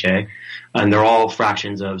 17-HDHA, and they're all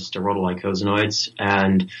fractions of steroidal eicosanoids.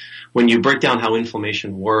 And when you break down how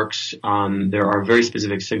inflammation works, there are very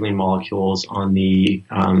specific signaling molecules on the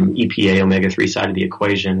EPA omega-3 side of the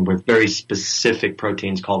equation with very specific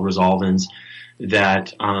proteins called resolvins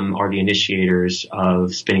that are the initiators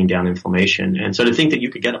of spinning down inflammation. And so to think that you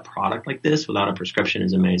could get a product like this without a prescription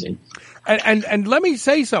is amazing. And let me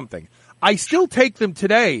say something. I still take them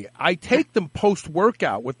today. I take them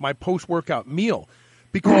post-workout with my post-workout meal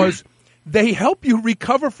because they help you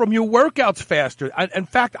recover from your workouts faster. In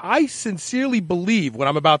fact, I sincerely believe what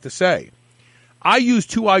I'm about to say. I use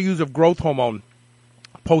 2 IUs of growth hormone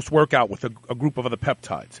post-workout with a group of other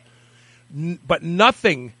peptides. But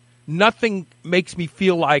nothing makes me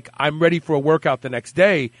feel like I'm ready for a workout the next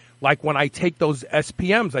day like when I take those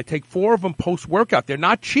SPMs. I take 4 of them post-workout. They're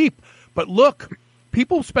not cheap. But look,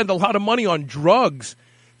 people spend a lot of money on drugs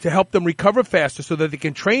to help them recover faster so that they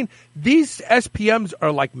can train. These SPMs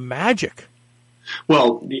are like magic.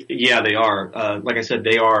 Well, yeah, they are. Like I said,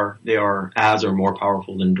 they are as or more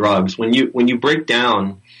powerful than drugs. When you break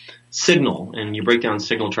down signal and you break down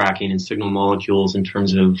signal tracking and signal molecules in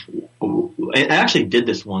terms of, I actually did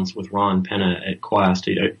this once with Ron Penna at Quest.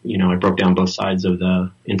 I broke down both sides of the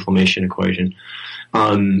inflammation equation.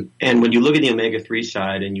 And when you look at the omega-3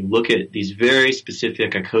 side and you look at these very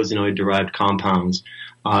specific eicosanoid-derived compounds,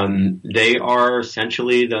 they are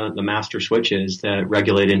essentially the master switches that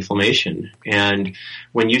regulate inflammation. And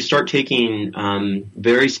when you start taking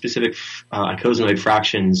very specific eicosanoid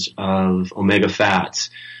fractions of omega fats,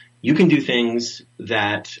 you can do things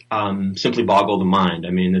that simply boggle the mind.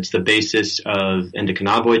 I mean, it's the basis of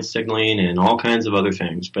endocannabinoid signaling and all kinds of other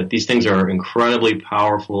things. But these things are incredibly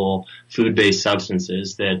powerful food-based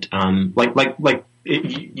substances that,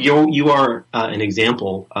 you are an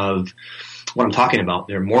example of what I'm talking about.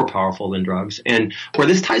 They're more powerful than drugs. And where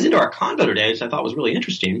this ties into our convo today, which I thought was really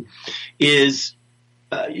interesting, is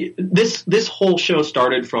this whole show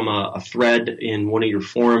started from a thread in one of your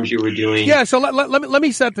forums you were doing. Yeah, so let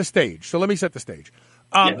me set the stage.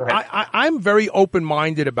 I'm very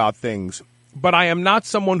open-minded about things, but I am not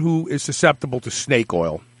someone who is susceptible to snake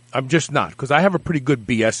oil. I'm just not, because I have a pretty good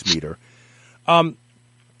BS meter.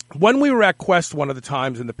 When we were at Quest one of the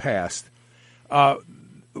times in the past,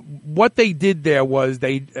 what they did there was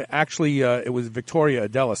they actually, it was Victoria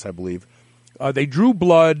Adelis, I believe. They drew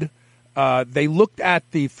blood. They looked at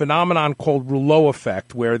the phenomenon called Rouleau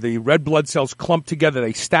effect, where the red blood cells clump together.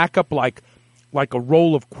 They stack up like a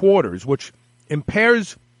roll of quarters, which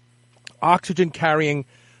impairs oxygen carrying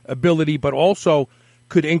ability, but also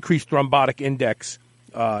could increase thrombotic index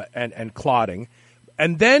and clotting.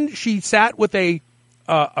 And then she sat with a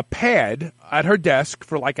pad at her desk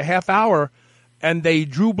for like a half hour, and they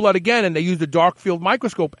drew blood again, and they used a dark field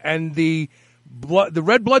microscope, and the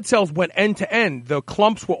red blood cells went end to end. The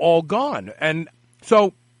clumps were all gone. And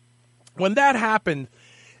so when that happened,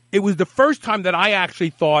 it was the first time that I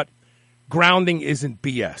actually thought grounding isn't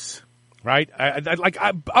BS, right?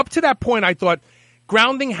 Up to that point, I thought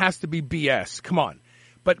grounding has to be BS. Come on.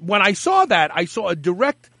 But when I saw that, I saw a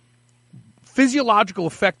direct physiological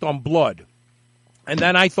effect on blood. And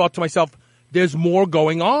then I thought to myself, there's more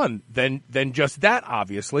going on than just that,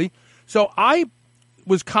 obviously. So I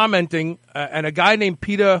was commenting, and a guy named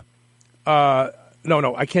Peter, I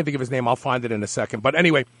can't think of his name. I'll find it in a second. But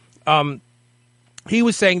anyway, he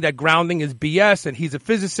was saying that grounding is BS, and he's a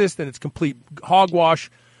physicist, and it's complete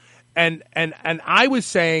hogwash. And I was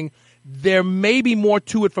saying there may be more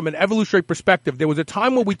to it from an evolutionary perspective. There was a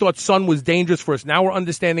time when we thought sun was dangerous for us. Now we're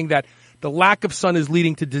understanding that the lack of sun is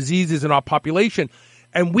leading to diseases in our population.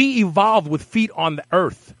 And we evolved with feet on the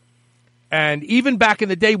earth. And even back in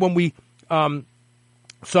the day when we,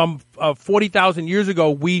 some 40,000 years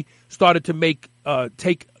ago, we started to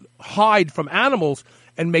take hide from animals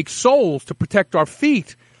and make soles to protect our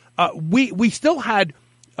feet. We still had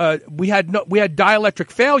we had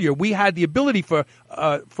dielectric failure. We had the ability for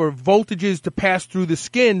voltages to pass through the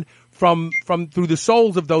skin from through the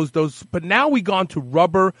soles of those. But now we've gone to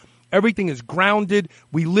rubber. Everything is grounded.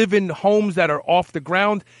 We live in homes that are off the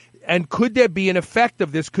ground. And could there be an effect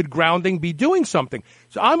of this? Could grounding be doing something?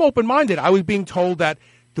 So I'm open-minded. I was being told that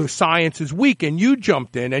the science is weak, and you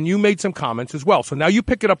jumped in and you made some comments as well. So now you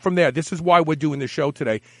pick it up from there. This is why we're doing the show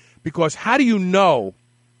today, because how do you know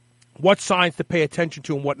what science to pay attention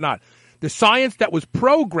to and what not? The science that was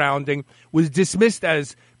pro-grounding was dismissed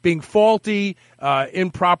as being faulty,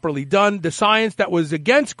 improperly done. The science that was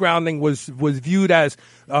against grounding was viewed as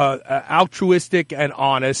altruistic and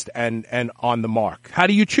honest and on the mark. How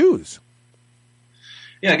do you choose?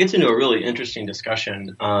 Yeah, it gets into a really interesting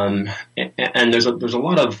discussion, and there's a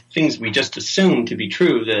lot of things we just assume to be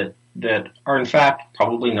true that are in fact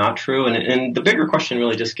probably not true, and the bigger question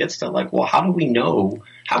really just gets to well, how do we know?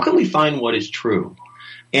 How can we find what is true?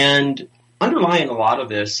 And underlying a lot of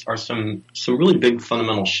this are some really big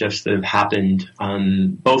fundamental shifts that have happened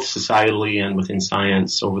both societally and within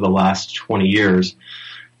science over the last 20 years,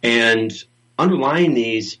 and underlying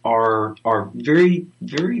these are very,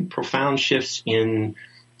 very profound shifts in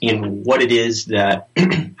what it is that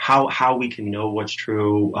how we can know what's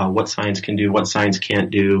true, what science can do, what science can't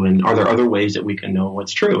do, and are there other ways that we can know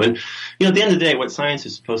what's true? And at the end of the day, what science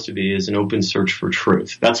is supposed to be is an open search for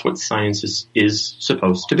truth. That's what science is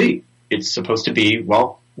supposed to be. It's supposed to be,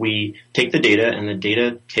 we take the data and the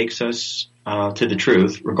data takes us to the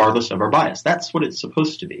truth regardless of our bias. That's what it's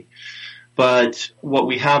supposed to be. But what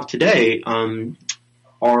we have today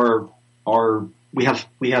we have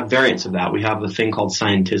variants of that. We have a thing called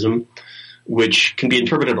Scientism, which can be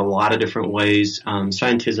interpreted a lot of different ways.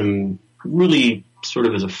 Scientism really sort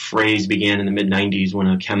of as a phrase began in the mid-90s when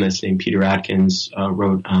a chemist named Peter Atkins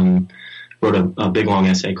wrote a big long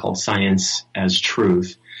essay called Science as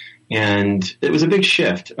Truth. And it was a big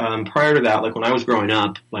shift. Prior to that, when I was growing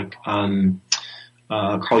up,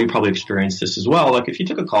 Carl, you probably experienced this as well. If you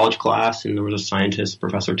took a college class and there was a scientist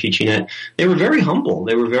professor teaching it, they were very humble.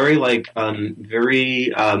 They were very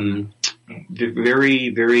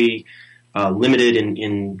limited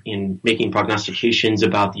in making prognostications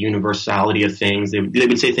about the universality of things. They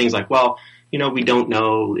would say things like, we don't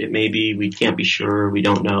know. It may be. We can't be sure. We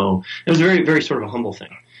don't know. It was very, very sort of a humble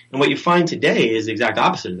thing. And what you find today is the exact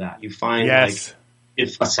opposite of that. You find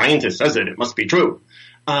if a scientist says it, it must be true.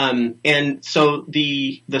 And so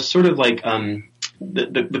the sort of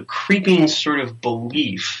the creeping sort of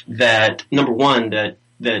belief that, number one, that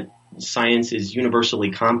science is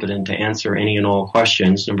universally competent to answer any and all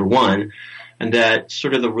questions, number one, and that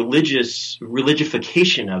sort of the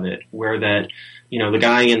religification of it, where that, the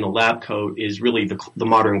guy in the lab coat is really the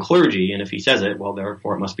modern clergy, and if he says it,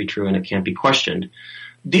 therefore it must be true and it can't be questioned.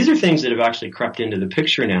 These are things that have actually crept into the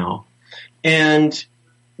picture now. And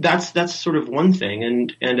that's sort of one thing.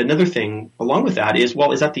 And another thing along with that is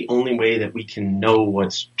that the only way that we can know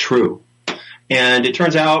what's true? And it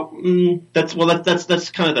turns out that's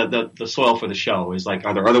kind of the soil for the show is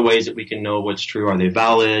are there other ways that we can know what's true? Are they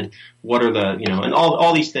valid? What are the, and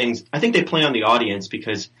all these things. I think they play on the audience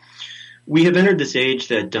because we have entered this age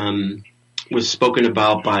that was spoken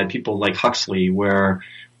about by people like Huxley, where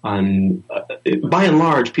by and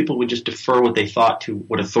large, people would just defer what they thought to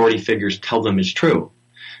what authority figures tell them is true.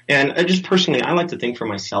 And I like to think for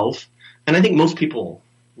myself, and I think most people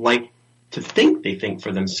like to think they think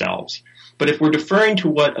for themselves. But if we're deferring to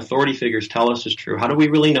what authority figures tell us is true, how do we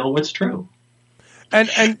really know what's true? And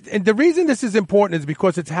the reason this is important is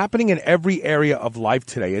because it's happening in every area of life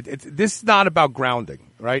today. This is not about grounding,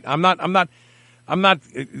 right? I'm not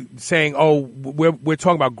saying, we're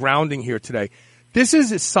talking about grounding here today. this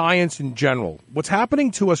is science in general. What's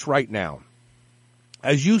happening to us right now,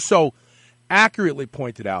 as you so accurately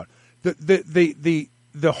pointed out, the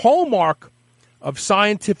hallmark of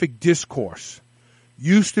scientific discourse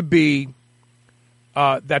used to be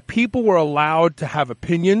that people were allowed to have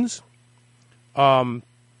opinions, and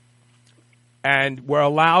were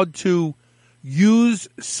allowed to use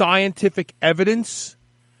scientific evidence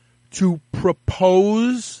to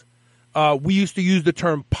propose. We used to use the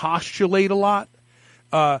term postulate a lot.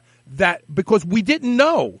 That because we didn't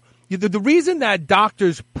know. The reason that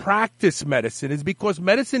doctors practice medicine is because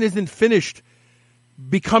medicine isn't finished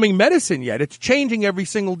becoming medicine yet. It's changing every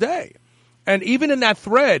single day. And even in that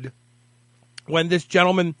thread, when this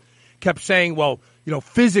gentleman kept saying, well,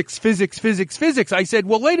 physics, I said,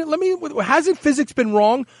 well, hasn't physics been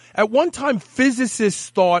wrong? At one time, physicists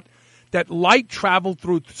thought that light traveled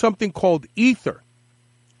through something called ether,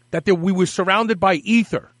 that we were surrounded by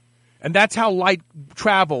ether, and that's how light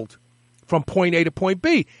traveled from point A to point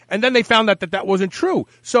B. And then they found out that wasn't true.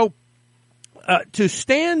 So to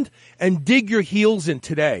stand and dig your heels in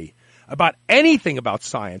today about anything about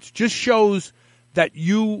science just shows that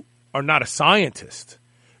you are not a scientist.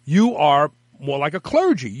 You are more like a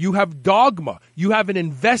clergy. You have dogma. You have an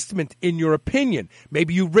investment in your opinion.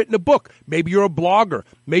 Maybe you've written a book. Maybe you're a blogger.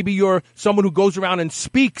 Maybe you're someone who goes around and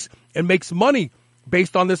speaks and makes money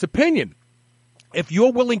based on this opinion. If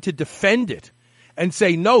you're willing to defend it and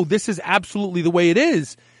say, no, this is absolutely the way it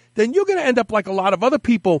is, then you're going to end up like a lot of other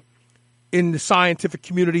people in the scientific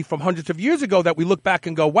community from hundreds of years ago that we look back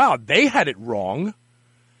and go, wow, they had it wrong.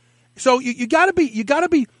 So you got to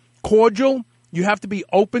be cordial. You have to be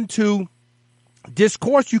open to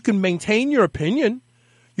discourse. You can maintain your opinion.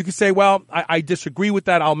 You can say, well, I disagree with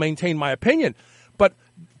that. I'll maintain my opinion. But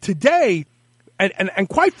today, and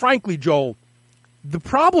quite frankly, Joel, the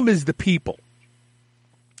problem is the people.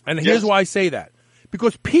 And here's why I say that.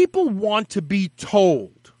 Because people want to be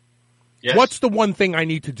told, what's the one thing I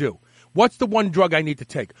need to do? What's the one drug I need to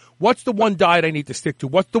take? What's the one diet I need to stick to?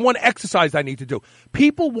 What's the one exercise I need to do?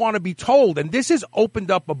 People want to be told, and this has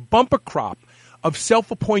opened up a bumper crop of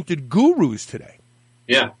self-appointed gurus today.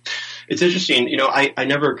 Yeah. It's interesting. I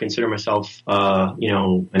never consider myself,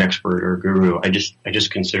 an expert or a guru. I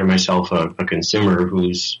just consider myself a consumer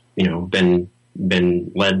who's,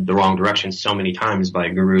 been led the wrong direction so many times by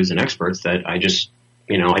gurus and experts that I just,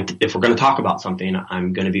 if we're going to talk about something,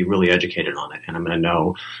 I'm going to be really educated on it, and I'm going to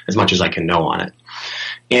know as much as I can know on it.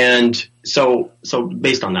 And so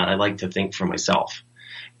based on that, I like to think for myself.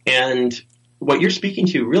 And what you're speaking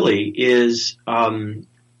to really is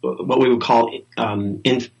what we would call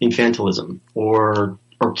infantilism, or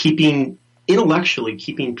intellectually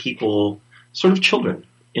keeping people sort of children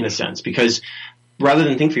in a sense, because rather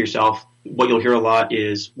than think for yourself, what you'll hear a lot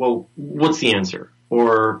is, well, what's the answer?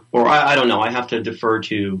 Or I don't know. I have to defer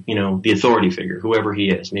to, the authority figure, whoever he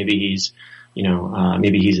is. Maybe he's,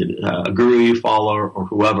 a guru you follow or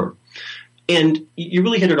whoever. And you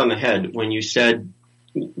really hit it on the head when you said,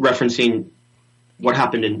 referencing what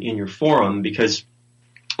happened in your forum, because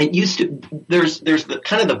it used to, there's the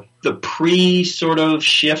kind of the pre sort of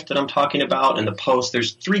shift that I'm talking about, and the post.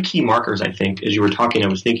 There's three key markers, I think, as you were talking, I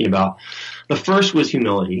was thinking about. The first was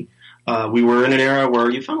humility. We were in an era where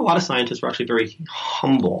you found a lot of scientists were actually very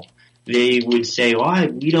humble. They would say, well,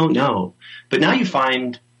 we don't know. But now you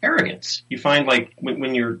find arrogance. You find, like,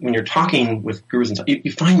 when you're talking with gurus and stuff,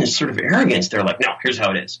 you find this sort of arrogance. They're like, no, here's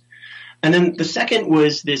how it is. And then the second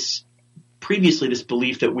was this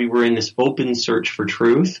belief that we were in this open search for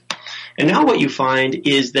truth. And now what you find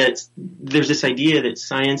is that there's this idea that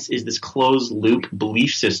science is this closed loop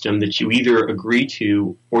belief system that you either agree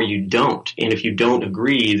to or you don't. And if you don't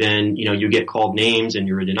agree, then, you get called names and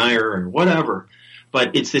you're a denier or whatever.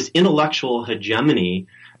 But it's this intellectual hegemony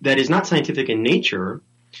that is not scientific in nature.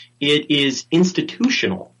 It is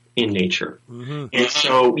institutional in nature. Mm-hmm. And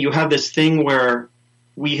so you have this thing where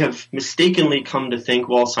we have mistakenly come to think,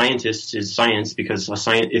 well, scientist is science because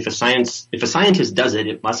if a scientist does it,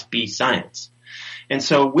 it must be science. And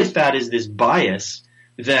so with that is this bias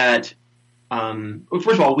that, first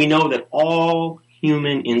of all, we know that all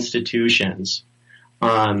human institutions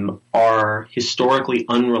are historically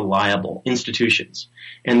unreliable institutions,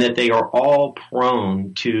 and that they are all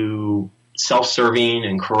prone to self-serving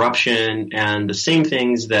and corruption and the same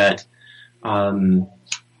things that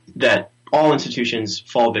all institutions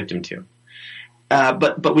fall victim to.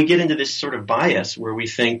 But we get into this sort of bias where we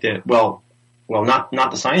think that, well, not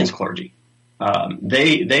the science clergy.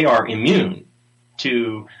 They are immune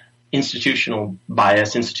to institutional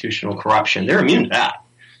bias, institutional corruption. They're immune to that.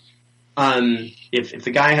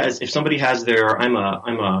 if somebody has their I'm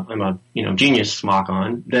a genius smock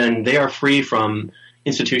on, then they are free from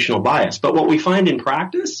institutional bias. But what we find in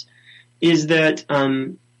practice is that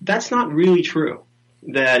that's not really true.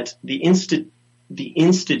 That the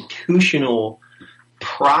institutional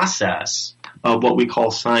process of what we call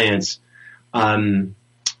science,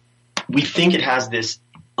 we think it has this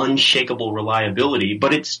unshakable reliability,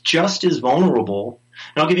 but it's just as vulnerable.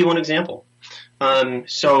 And I'll give you one example.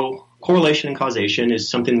 So correlation and causation is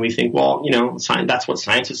something we think, well, science, that's what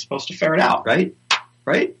science is supposed to ferret out, right?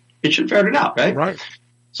 Right? It should ferret it out, right? Right.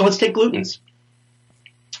 So let's take glutens.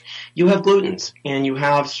 You have glutens, and you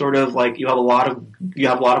have you have a lot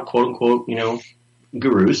of quote unquote,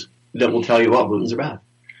 gurus that will tell you, well, glutens are bad.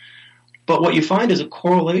 But what you find is a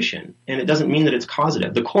correlation, and it doesn't mean that it's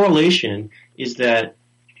causative. The correlation is that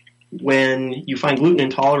when you find gluten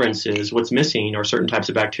intolerances, what's missing are certain types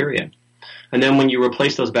of bacteria. And then when you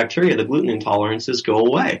replace those bacteria, the gluten intolerances go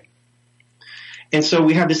away. And so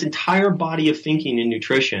we have this entire body of thinking in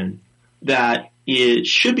nutrition that it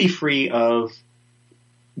should be free of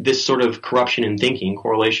this sort of corruption in thinking,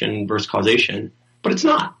 correlation versus causation, but it's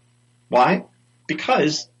not. Why?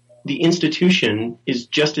 Because the institution is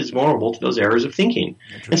just as vulnerable to those errors of thinking.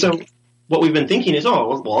 And so what we've been thinking is,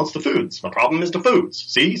 it's the foods. The problem is the foods.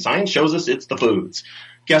 See, science shows us it's the foods.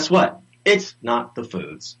 Guess what? It's not the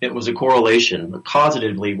foods. It was a correlation. But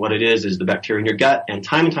causatively, what it is the bacteria in your gut. And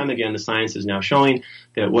time again, the science is now showing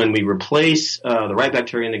that when we replace the right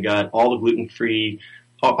bacteria in the gut, all the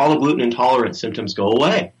gluten intolerant symptoms go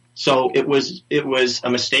away. So it was a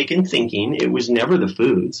mistake in thinking. It was never the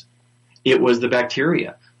foods. It was the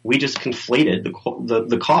bacteria. We just conflated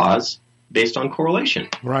the cause based on correlation.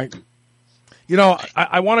 Right.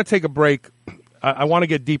 I want to take a break. I want to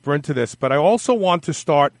get deeper into this, but I also want to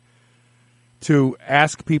start to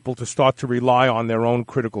ask people to start to rely on their own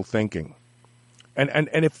critical thinking. And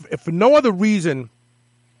if for no other reason,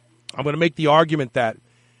 I'm going to make the argument that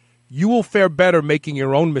you will fare better making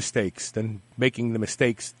your own mistakes than making the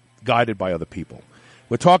mistakes guided by other people.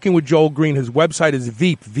 We're talking with Joel Green. His website is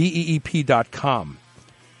veep.com.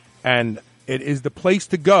 And it is the place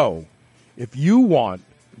to go if you want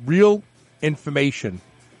real information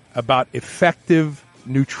about effective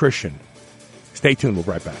nutrition. Stay tuned. We'll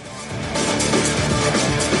be right back.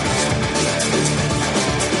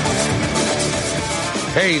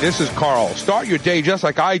 Hey, this is Carl. Start your day just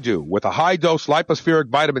like I do with a high-dose lipospheric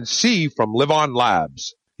vitamin C from Live On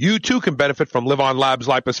Labs. You, too, can benefit from Live On Labs'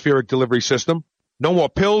 lipospheric delivery system. No more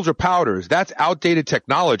pills or powders. That's outdated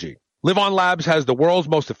technology. Live On Labs has the world's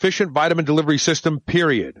most efficient vitamin delivery system,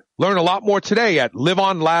 period. Learn a lot more today at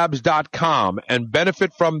liveonlabs.com and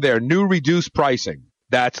benefit from their new reduced pricing.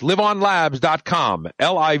 That's liveonlabs.com,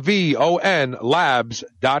 Livon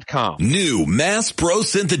labs.com. New Mass Pro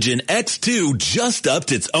Synthogen X2 just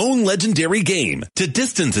upped its own legendary game. To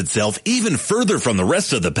distance itself even further from the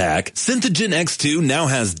rest of the pack, Synthogen X2 now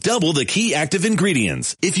has double the key active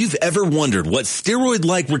ingredients. If you've ever wondered what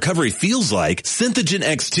steroid-like recovery feels like, Synthogen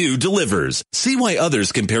X2 delivers. See why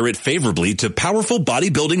others compare it favorably to powerful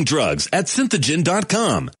bodybuilding drugs at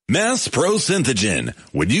synthogen.com. Mass Pro Synthogen.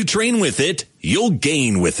 When you train with it, you'll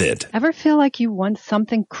gain with it. Ever feel like you want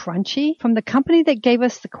something crunchy? From the company that gave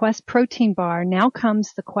us the Quest protein bar, now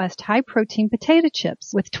comes the Quest high protein potato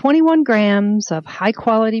chips with 21 grams of high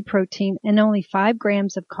quality protein and only 5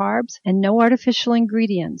 grams of carbs and no artificial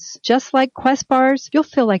ingredients. Just like Quest bars, you'll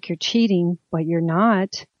feel like you're cheating, but you're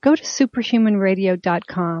not. Go to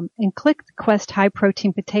superhumanradio.com and click the Quest High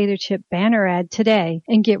Protein Potato Chip banner ad today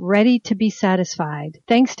and get ready to be satisfied.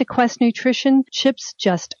 Thanks to Quest Nutrition, chips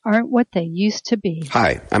just aren't what they used to be.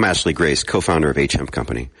 Hi, I'm Ashley Grace, co-founder of H-Hemp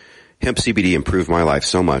Company. Hemp CBD improved my life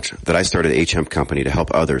so much that I started H-Hemp Company to help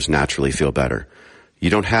others naturally feel better. You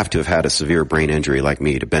don't have to have had a severe brain injury like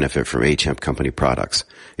me to benefit from H-Hemp Company products.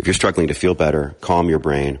 If you're struggling to feel better, calm your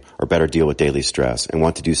brain, or better deal with daily stress and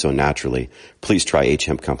want to do so naturally, please try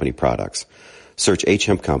H-Hemp Company products. Search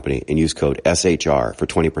H-Hemp Company and use code SHR for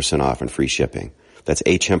 20% off and free shipping. That's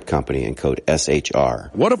H-Hemp Company and code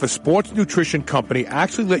SHR. What if a sports nutrition company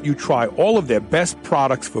actually let you try all of their best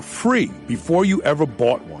products for free before you ever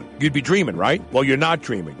bought one? You'd be dreaming, right? Well, you're not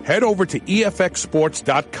dreaming. Head over to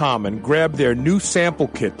EFXsports.com and grab their new sample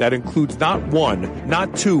kit that includes not 1,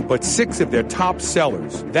 not 2, but 6 of their top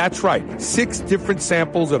sellers. That's right, 6 different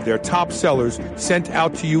samples of their top sellers sent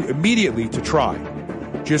out to you immediately to try.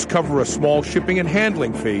 Just cover a small shipping and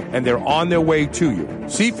handling fee, and they're on their way to you.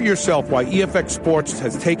 See for yourself why EFX Sports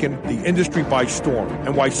has taken the industry by storm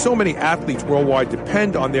and why so many athletes worldwide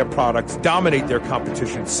depend on their products, dominate their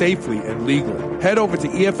competition safely and legally. Head over to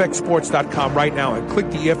EFXSports.com right now and click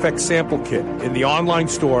the EFX sample kit in the online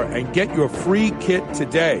store and get your free kit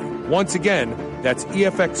today. Once again, that's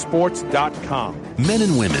EFXSports.com. Men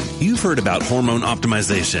and women, you've heard about hormone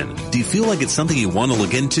optimization. Do you feel like it's something you want to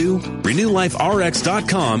look into?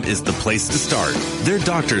 RenewLifeRx.com is the place to start. Their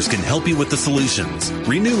doctors can help you with the solutions.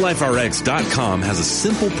 RenewLifeRx.com has a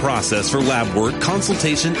simple process for lab work,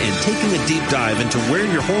 consultation, and taking a deep dive into where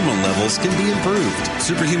your hormone levels can be improved.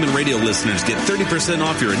 Superhuman Radio listeners get 30%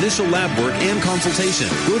 off your initial lab work and consultation.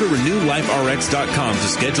 Go to RenewLifeRx.com to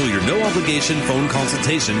schedule your no-obligation phone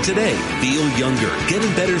consultation today. Feel younger, get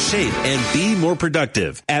in better shape, and be more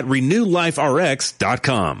productive at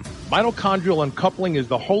RenewLifeRx.com. Mitochondrial uncoupling is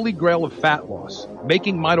the holy grail of fat loss.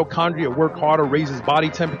 Making mitochondria work harder raises body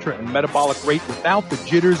temperature and metabolic rate without the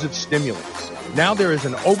jitters of stimulants. Now there is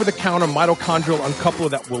an over-the-counter mitochondrial uncoupler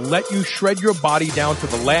that will let you shred your body down to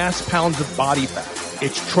the last pounds of body fat.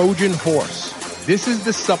 It's Trojan Horse. This is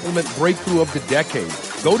the supplement breakthrough of the decade.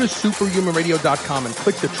 Go to superhumanradio.com and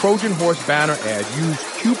click the Trojan Horse banner ad. Use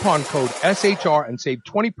coupon code SHR and save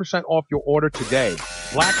 20% off your order today.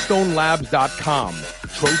 BlackstoneLabs.com.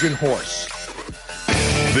 Trojan Horse.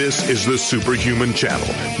 This is the Superhuman Channel,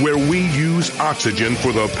 where we use oxygen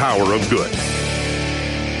for the power of good.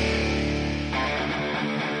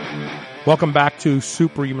 Welcome back to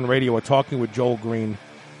Superhuman Radio. We're talking with Joel Green.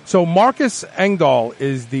 So Marcus Engdahl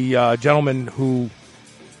is the gentleman who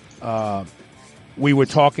we were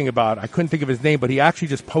talking about. I couldn't think of his name, but he actually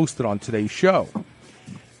just posted on today's show.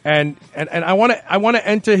 And I want to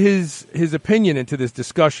enter his opinion into this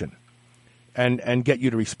discussion and get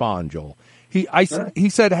you to respond, Joel. He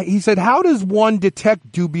said, how does one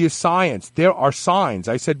detect dubious science? There are signs.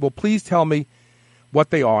 I said, well, please tell me what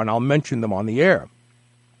they are, and I'll mention them on the air.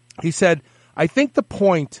 He said, I think the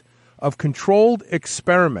point of controlled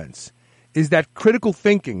experiments is that critical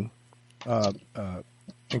thinking,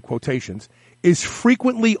 in quotations, is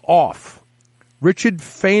frequently off. Richard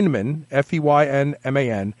Feynman,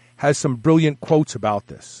 Feynman, has some brilliant quotes about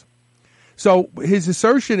this. So his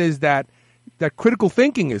assertion is that critical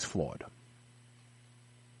thinking is flawed.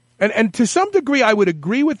 And to some degree, I would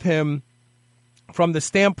agree with him from the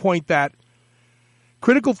standpoint that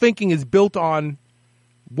critical thinking is built on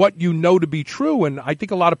what you know to be true, and I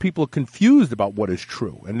think a lot of people are confused about what is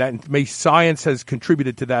true, and that science has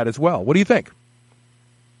contributed to that as well. What do you think?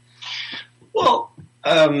 Well,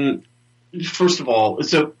 first of all,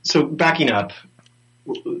 so backing up,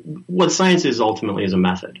 what science is ultimately is a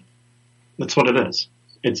method. That's what it is.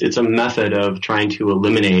 It's a method of trying to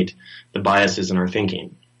eliminate the biases in our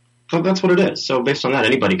thinking. So that's what it is. So based on that,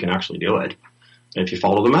 anybody can actually do it if you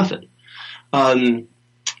follow the method.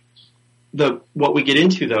 What we get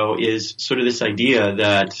into, though, is sort of this idea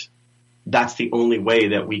that that's the only way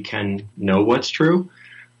that we can know what's true.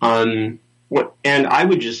 And I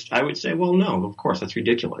would say, well, no, of course, that's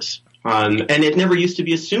ridiculous. And it never used to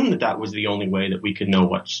be assumed that was the only way that we could know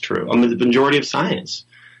what's true. The majority of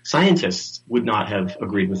scientists would not have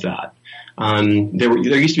agreed with that.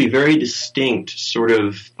 There used to be very distinct sort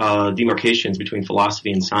of demarcations between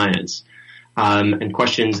philosophy and science. And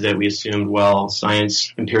questions that we assumed, well,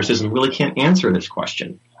 science, empiricism really can't answer this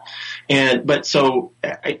question. So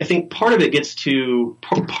I think part of it gets to,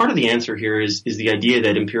 part of the answer here is the idea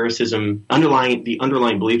that empiricism, the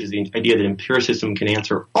underlying belief is the idea that empiricism can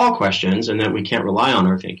answer all questions and that we can't rely on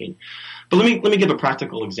our thinking. But let me give a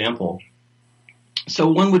practical example. So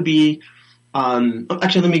one would be,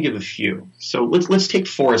 actually let me give a few. So let's take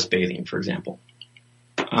forest bathing, for example.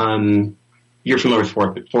 You're familiar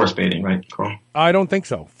with forest bathing, right, Carl? I don't think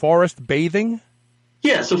so. Forest bathing?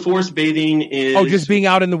 Yeah, so forest bathing is... Oh, just being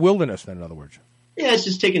out in the wilderness, then, in other words. Yeah, it's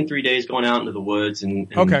just taking 3 days going out into the woods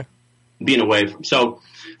and okay. Being away from... So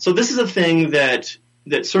this is a thing that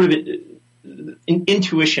sort of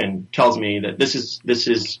intuition tells me that this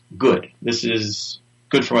is good. This is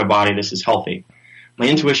good for my body. This is healthy. My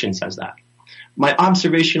intuition says that. My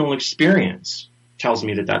observational experience tells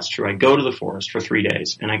me that that's true. I go to the forest for 3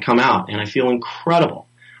 days and I come out and I feel incredible.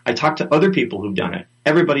 I talk to other people who've done it.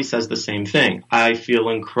 Everybody says the same thing. I feel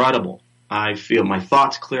incredible. I feel my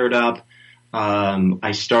thoughts cleared up.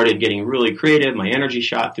 I started getting really creative. My energy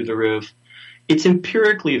shot through the roof. It's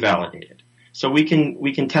empirically validated. So we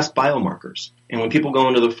can test biomarkers. And when people go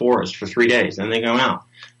into the forest for 3 days and they come out,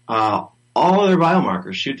 all of their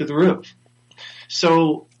biomarkers shoot through the roof.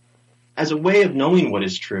 So as a way of knowing what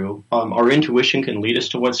is true, our intuition can lead us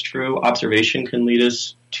to what's true. Observation can lead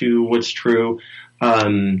us to what's true.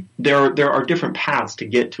 there are different paths to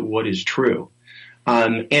get to what is true.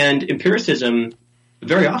 And empiricism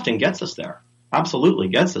very often gets us there. Absolutely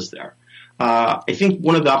gets us there. I think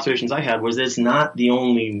one of the observations I had was that it's not the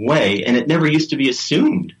only way, and it never used to be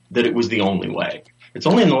assumed that it was the only way. It's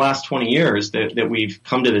only in the last 20 years that we've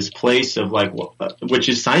come to this place of which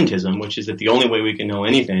is scientism, which is that the only way we can know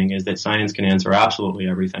anything is that science can answer absolutely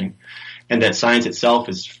everything, and that science itself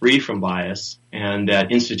is free from bias, and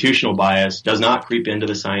that institutional bias does not creep into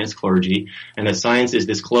the science clergy, and that science is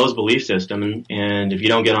this closed belief system, and if you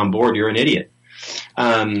don't get on board, you're an idiot.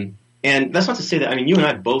 And that's not to say that, you and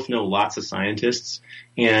I both know lots of scientists,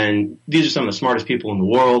 and these are some of the smartest people in the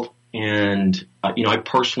world. And, I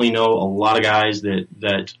personally know a lot of guys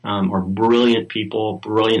that are brilliant people,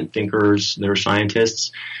 brilliant thinkers, that are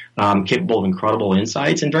scientists, capable of incredible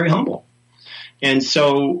insights and very humble. And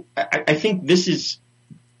so I think this is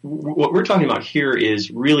what we're talking about here is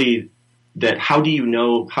really that how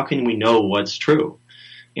can we know what's true?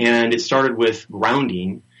 And it started with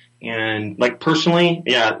grounding. And personally,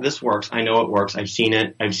 yeah, this works. I know it works. I've seen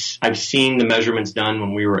it. I've seen the measurements done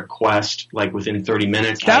when we were at Quest, within 30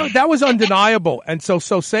 minutes. That was undeniable. And so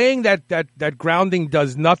saying that grounding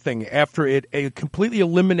does nothing after it completely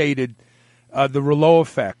eliminated the Rouleau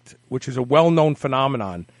effect, which is a well-known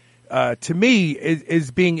phenomenon, to me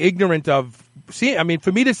is being ignorant of seeing.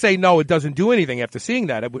 For me to say no, it doesn't do anything after seeing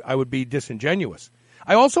that, I would be disingenuous.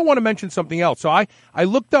 I also want to mention something else. So I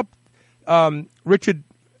looked up Richard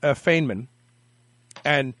Feynman,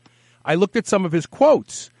 and I looked at some of his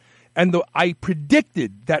quotes, and I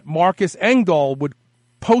predicted that Marcus Engdahl would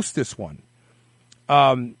post this one.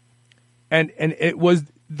 And it was,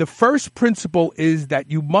 the first principle is that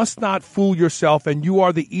you must not fool yourself, and you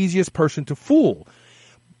are the easiest person to fool.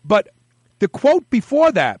 But the quote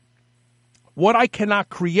before that, what I cannot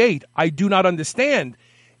create, I do not understand,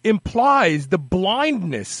 implies the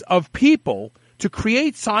blindness of people to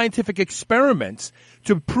create scientific experiments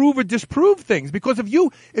to prove or disprove things. Because if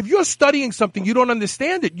you're studying something, you don't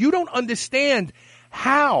understand it. You don't understand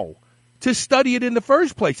how to study it in the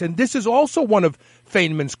first place. And this is also one of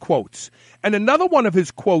Feynman's quotes. And another one of his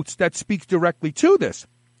quotes that speaks directly to this.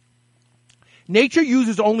 Nature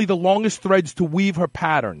uses only the longest threads to weave her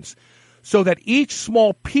patterns, so that each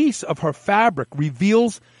small piece of her fabric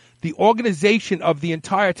reveals the organization of the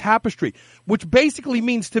entire tapestry, which basically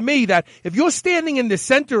means to me that if you're standing in the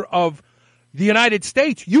center of the United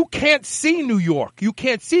States, you can't see New York, you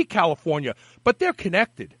can't see California, but they're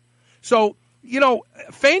connected. So,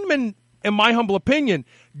 Feynman, in my humble opinion,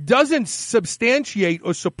 doesn't substantiate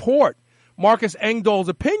or support Marcus Engdahl's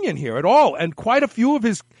opinion here at all, and quite a few of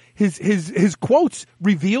his quotes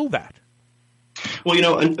reveal that.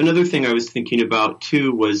 Well, another thing I was thinking about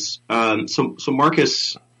too was so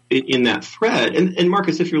Marcus, in that thread, and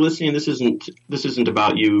Marcus, if you're listening, this isn't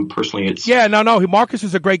about you personally. It's no. Marcus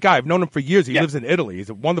is a great guy. I've known him for years. He lives in Italy. He's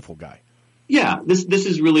a wonderful guy. Yeah, this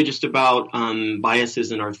is really just about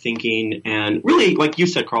biases in our thinking, and really, like you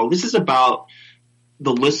said, Carl, this is about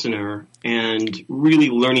the listener and really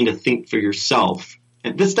learning to think for yourself.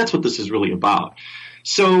 And that's what this is really about.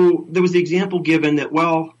 So there was the example given that,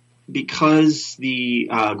 because the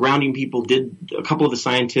grounding people a couple of the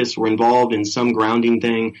scientists were involved in some grounding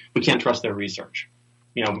thing, we can't trust their research.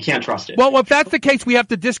 We can't trust it. Well, if that's the case, we have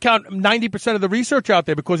to discount 90% of the research out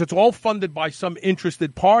there because it's all funded by some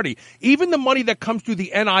interested party. Even the money that comes through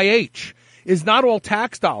the NIH is not all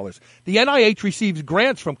tax dollars. The NIH receives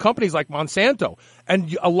grants from companies like Monsanto,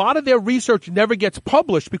 and a lot of their research never gets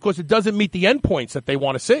published because it doesn't meet the endpoints that they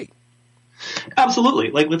want to see. Absolutely.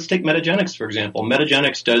 Let's take Metagenics, for example.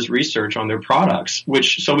 Metagenics does research on their products,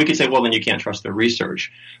 so we could say, well, then you can't trust their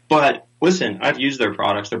research. But listen, I've used their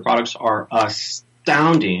products. Their products are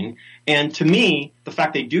astounding. And to me, the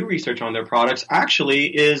fact they do research on their products actually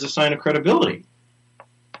is a sign of credibility.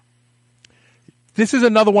 This is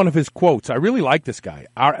another one of his quotes. I really like this guy.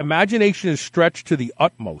 Our imagination is stretched to the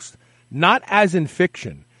utmost, not as in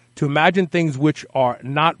fiction, to imagine things which are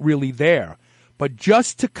not really there, but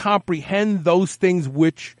just to comprehend those things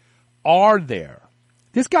which are there.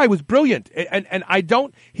 This guy was brilliant, and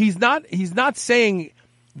he's not saying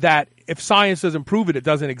that if science doesn't prove it, it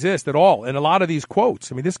doesn't exist at all. In a lot of these quotes,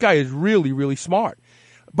 this guy is really, really smart.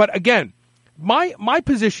 But again, my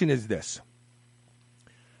position is this: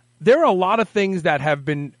 there are a lot of things that have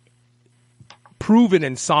been proven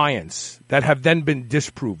in science that have then been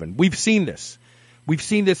disproven. We've seen this.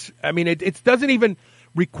 It doesn't even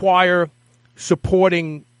require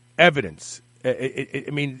supporting evidence.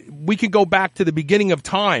 We can go back to the beginning of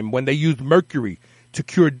time when they used mercury to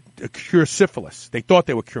cure syphilis. They thought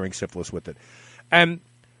they were curing syphilis with it. And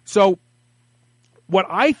so what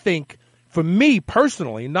I think for me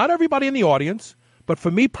personally, not everybody in the audience, but for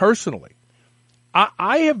me personally,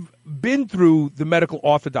 I have been through the medical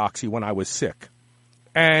orthodoxy when I was sick.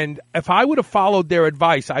 And if I would have followed their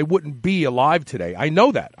advice, I wouldn't be alive today. I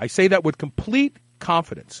know that. I say that with complete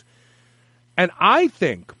confidence. And I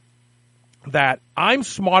think that I'm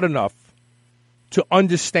smart enough to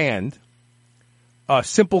understand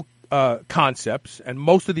simple concepts, and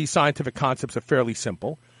most of these scientific concepts are fairly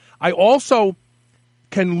simple. I also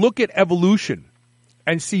can look at evolution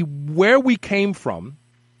and see where we came from,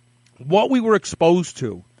 what we were exposed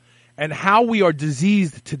to, and how we are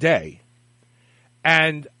diseased today.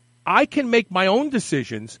 And I can make my own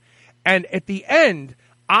decisions. And at the end,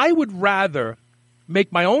 I would rather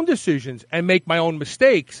make my own decisions and make my own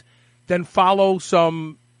mistakes than follow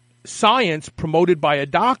some science promoted by a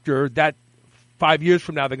doctor that 5 years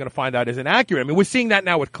from now they're going to find out isn't accurate. I mean, we're seeing that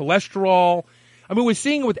now with cholesterol. I mean, we're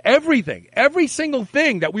seeing it with everything. Every single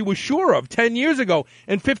thing that we were sure of 10 years ago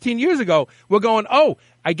and 15 years ago, we're going, oh,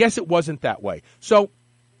 I guess it wasn't that way. So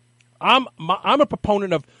I'm a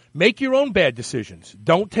proponent of make your own bad decisions.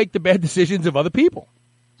 Don't take the bad decisions of other people.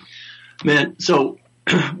 Man, so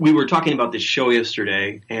we were talking about this show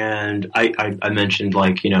yesterday, and I mentioned,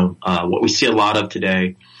 what we see a lot of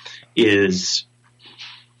today is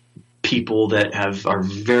people that are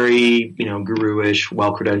very, guru-ish,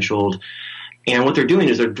 well-credentialed, and what they're doing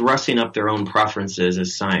is they're dressing up their own preferences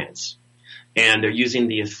as science. And they're using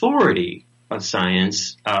the authority of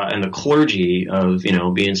science and the clergy of,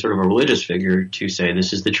 being sort of a religious figure to say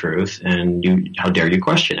this is the truth, and how dare you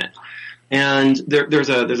question it. And there's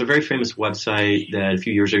a very famous website that a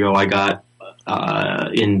few years ago I got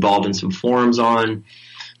involved in some forums on.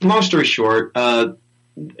 Long story short, the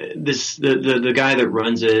guy that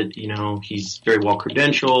runs it, he's very well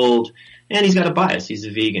credentialed, and he's got a bias. He's a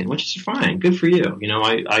vegan, which is fine. Good for you.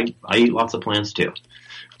 I eat lots of plants too.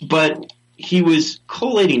 But he was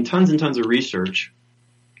collating tons and tons of research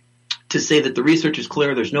to say that the research is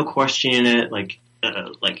clear. There's no questioning it. Like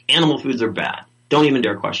animal foods are bad. Don't even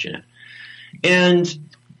dare question it. And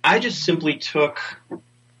I just simply took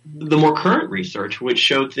the more current research, which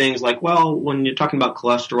showed things like, well, when you're talking about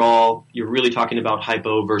cholesterol, you're really talking about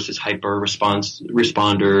hypo versus hyper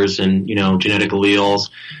responders and, genetic alleles.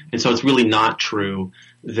 And so it's really not true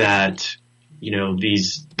that,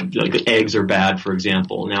 these like eggs are bad, for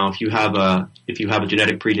example. Now, if you have a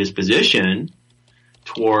genetic predisposition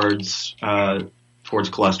towards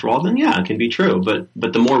cholesterol, then yeah, it can be true. But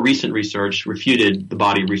the more recent research refuted the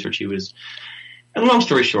body of research he was. And long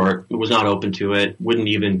story short, was not open to it, wouldn't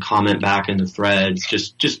even comment back in the threads,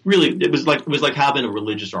 just really, it was like having a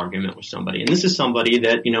religious argument with somebody. And this is somebody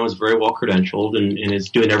that, is very well credentialed and is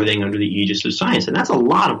doing everything under the aegis of science. And that's a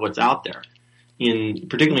lot of what's out there,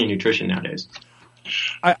 particularly in nutrition nowadays.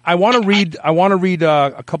 I want to read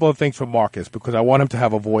a couple of things from Marcus because I want him to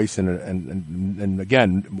have a voice and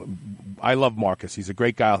again, I love Marcus. He's a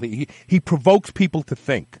great guy. He provokes people to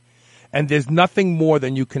think. And there's nothing more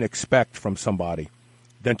than you can expect from somebody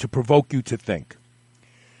than to provoke you to think.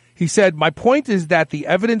 He said, my point is that the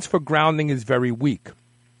evidence for grounding is very weak.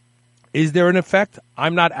 Is there an effect?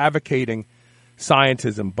 I'm not advocating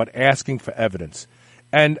scientism, but asking for evidence.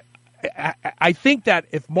 And I think that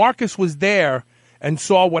if Marcus was there and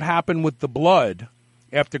saw what happened with the blood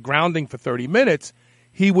after grounding for 30 minutes,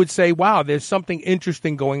 he would say, wow, there's something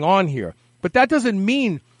interesting going on here. But that doesn't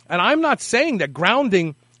mean, and I'm not saying that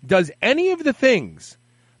grounding does any of the things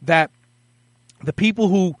that the people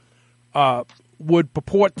who would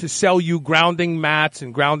purport to sell you grounding mats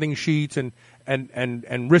and grounding sheets and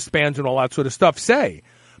wristbands and all that sort of stuff say.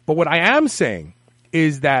 But what I am saying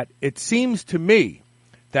is that it seems to me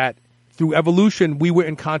that through evolution we were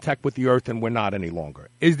in contact with the earth and we're not any longer.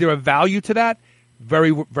 Is there a value to that?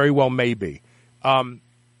 Very, very well may be.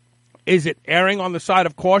 Is it erring on the side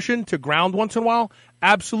of caution to ground once in a while?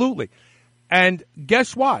 Absolutely. And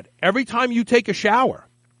guess what? Every time you take a shower,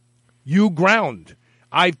 you ground.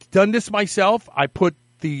 I've done this myself. I put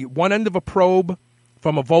the one end of a probe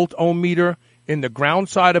from a volt ohm meter in the ground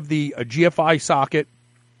side of the GFI socket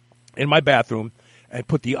in my bathroom and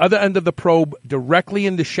put the other end of the probe directly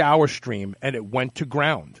in the shower stream, and it went to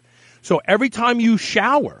ground. So every time you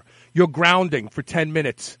shower, you're grounding for 10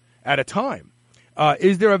 minutes at a time.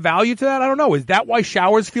 Is there a value to that? I don't know. Is that why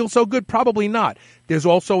showers feel so good? Probably not. There's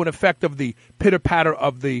also an effect of the pitter-patter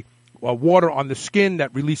of the water on the skin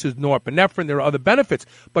that releases norepinephrine. There are other benefits.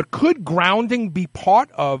 But could grounding be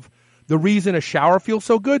part of the reason a shower feels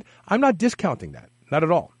so good? I'm not discounting that. Not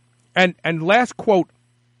at all. And last quote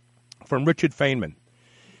from Richard Feynman.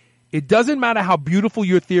 It doesn't matter how beautiful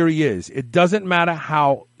your theory is. It doesn't matter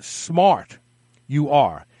how smart you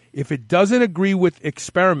are. If it doesn't agree with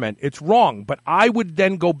experiment, it's wrong. But I would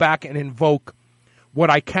then go back and invoke what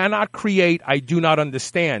I cannot create, I do not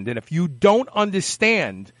understand. And if you don't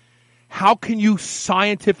understand, how can you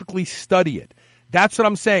scientifically study it? That's what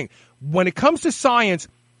I'm saying. When it comes to science,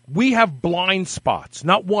 we have blind spots,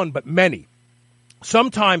 not one, but many.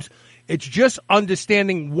 Sometimes it's just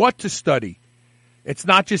understanding what to study. It's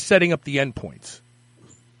not just setting up the endpoints.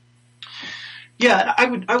 Yeah,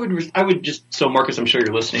 I would just, so Marcus, I'm sure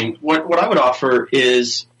you're listening. What I would offer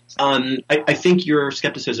is, I think your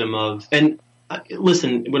skepticism of, and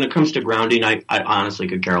listen, when it comes to grounding, I honestly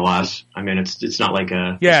could care less. I mean, it's not like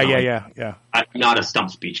a, yeah. I'm not a stump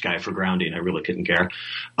speech guy for grounding. I really couldn't care.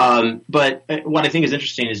 But what I think is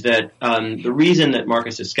interesting is that, the reason that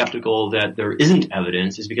Marcus is skeptical that there isn't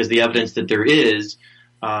evidence is because the evidence that there is,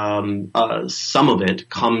 some of it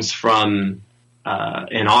comes from,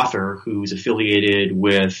 an author who's affiliated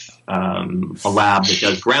with a lab that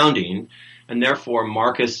does grounding, and therefore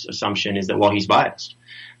Marcus' assumption is that, well, he's biased.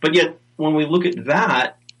 But yet, when we look at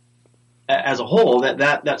that as a whole,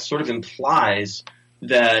 that sort of implies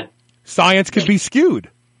that science could be skewed.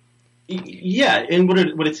 Yeah, and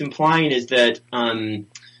what it's implying is that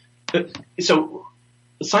so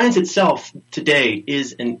science itself today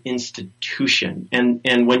is an institution,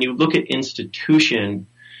 and when you look at institution,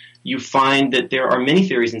 you find that there are many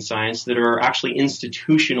theories in science that are actually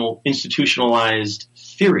institutionalized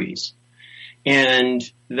theories. And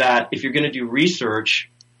that if you're going to do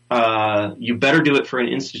research, you better do it for an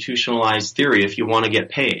institutionalized theory if you want to get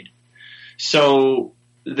paid. So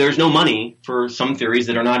there's no money for some theories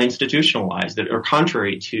that are not institutionalized, that are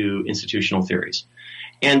contrary to institutional theories.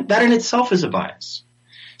 And that in itself is a bias.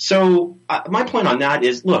 So my point on that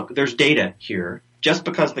is, look, there's data here. Just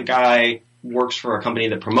because the guy works for a company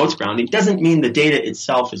that promotes grounding doesn't mean the data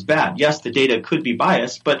itself is bad. Yes, the data could be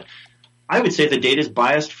biased, but I would say the data is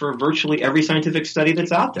biased for virtually every scientific study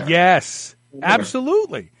that's out there. Yes,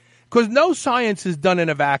 absolutely. Because no science is done in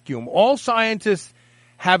a vacuum. All scientists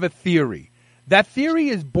have a theory. That theory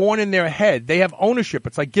is born in their head. They have ownership.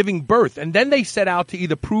 It's like giving birth. And then they set out to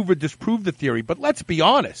either prove or disprove the theory. But let's be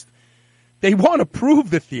honest. They want to prove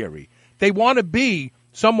the theory. They want to be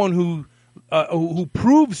someone who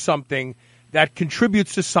proves something that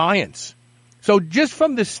contributes to science. So just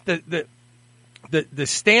from this, the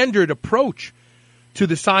standard approach to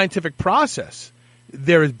the scientific process,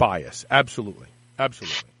 there is bias. Absolutely. I'm sorry.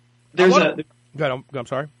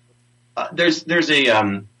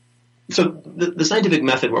 So the scientific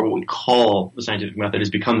method, or what we call the scientific method, has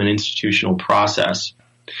become an institutional process.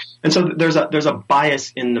 And so there's a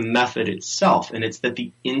bias in the method itself, and it's that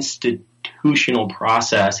the institutional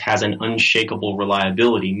process has an unshakable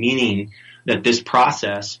reliability, meaning that this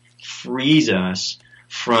process frees us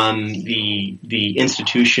from the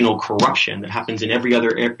institutional corruption that happens in every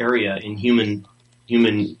other area in human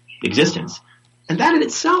existence. And that in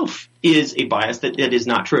itself is a bias that is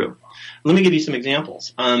not true. Let me give you some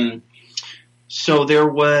examples. So there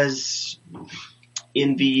was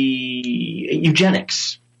in the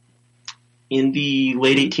eugenics in the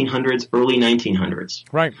late 1800s, early 1900s.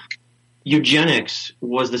 Right. Eugenics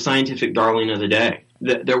was the scientific darling of the day.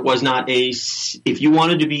 There was not if you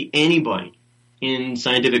wanted to be anybody in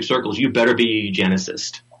scientific circles, you better be a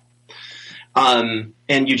eugenicist. And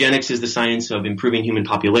eugenics is the science of improving human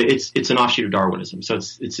population. It's an offshoot of Darwinism. So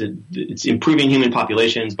it's improving human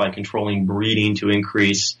populations by controlling breeding to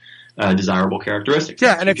increase desirable characteristics.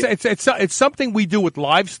 Yeah, and it's something we do with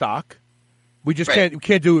livestock. We just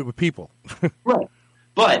can't do it with people. Right.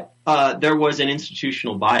 But there was an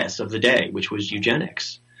institutional bias of the day, which was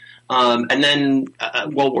eugenics. And then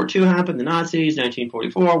World War II happened, the Nazis,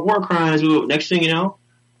 1944, war crimes. Ooh, next thing you know,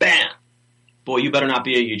 bam! Boy, you better not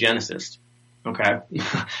be a eugenicist. Okay?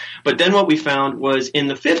 But then what we found was in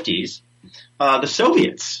the 50s, the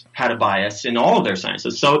Soviets had a bias in all of their science. So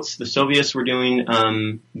the Soviets were doing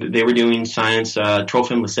science.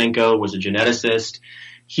 Trofim Lysenko was a geneticist.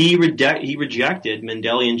 He rejected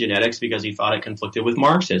Mendelian genetics because he thought it conflicted with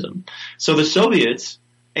Marxism. So the Soviets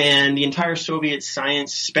and the entire Soviet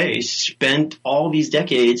science space spent all these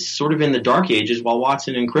decades sort of in the dark ages while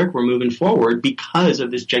Watson and Crick were moving forward because of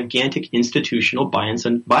this gigantic institutional bias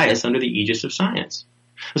under the aegis of science.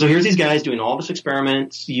 So here's these guys doing all this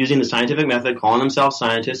experiments, using the scientific method, calling themselves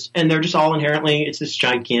scientists, and they're just all inherently, it's this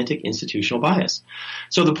gigantic institutional bias.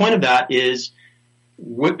 So the point of that is,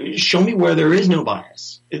 show me where there is no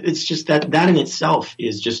bias. It's just that in itself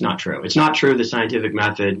is just not true. It's not true the scientific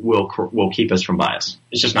method will keep us from bias.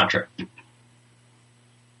 It's just not true.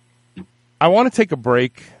 I want to take a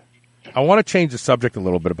break. I want to change the subject a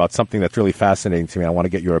little bit about something that's really fascinating to me. I want to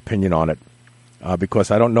get your opinion on it.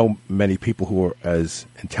 because I don't know many people who are as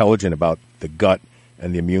intelligent about the gut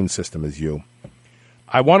and the immune system as you.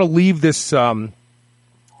 I want to leave this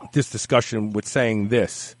this discussion with saying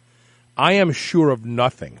this. I am sure of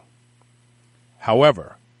nothing.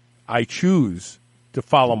 However, I choose to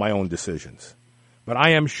follow my own decisions. But I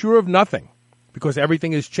am sure of nothing because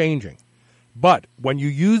everything is changing. But when you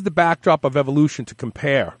use the backdrop of evolution to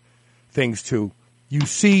compare things to, you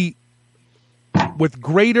see with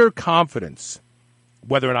greater confidence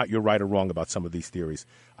whether or not you're right or wrong about some of these theories.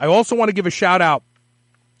 I also want to give a shout out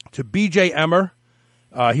to BJ Emmer.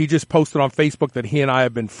 He just posted on Facebook that he and I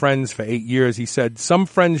have been friends for 8 years. He said, "Some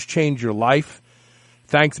friends change your life.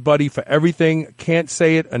 Thanks, buddy, for everything. Can't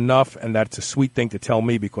say it enough, and that's a sweet thing to tell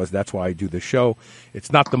me because that's why I do this show.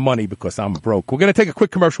 It's not the money because I'm broke." We're going to take a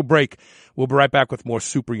quick commercial break. We'll be right back with more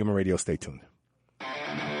Superhuman Radio. Stay tuned.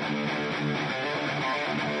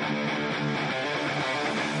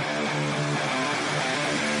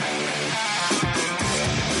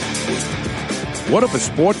 What if a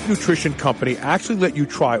sports nutrition company actually let you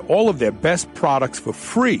try all of their best products for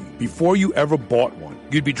free before you ever bought one?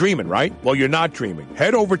 You'd be dreaming, right? Well, you're not dreaming.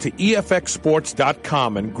 Head over to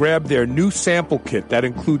EFXsports.com and grab their new sample kit that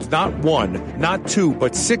includes not one, not two,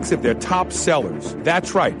 but 6 of their top sellers.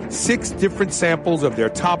 That's right, 6 different samples of their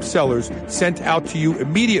top sellers sent out to you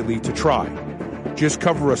immediately to try. Just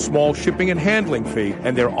cover a small shipping and handling fee,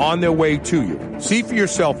 and they're on their way to you. See for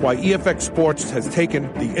yourself why EFX Sports has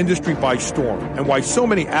taken the industry by storm and why so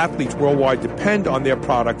many athletes worldwide depend on their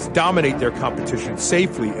products, dominate their competition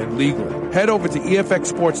safely and legally. Head over to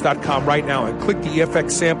EFXsports.com right now and click the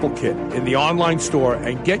EFX sample kit in the online store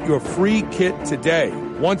and get your free kit today.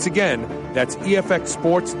 Once again, that's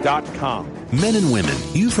EFXsports.com. Men and women,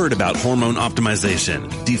 you've heard about hormone optimization.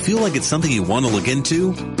 Do you feel like it's something you want to look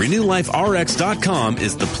into? RenewLifeRx.com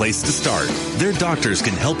is the place to start. Their doctors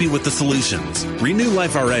can help you with the solutions.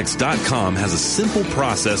 RenewLifeRx.com has a simple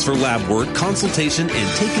process for lab work, consultation, and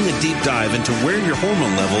taking a deep dive into where your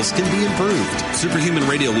hormone levels can be improved. Superhuman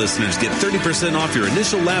Radio listeners get 30% off your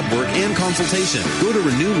initial lab work and consultation. Go to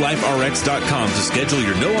RenewLifeRx.com to schedule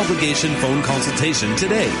your no-obligation phone consultation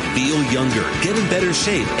today. Feel younger, get in better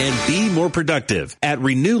shape, and be more productive at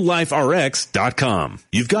RenewLifeRx.com.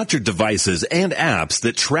 You've got your devices and apps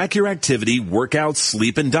that track your activity, workouts,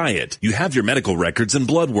 sleep, and diet. You have your medical records and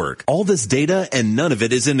blood work. All this data and none of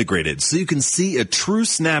it is integrated, so you can see a true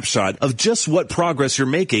snapshot of just what progress you're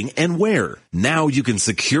making and where. Now you can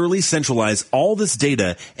securely centralize all this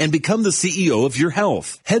data and become the CEO of your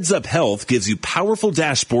health. Heads Up Health gives you powerful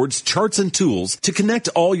dashboards, charts, and tools to connect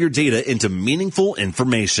all your data into meaningful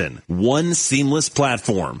information. One seamless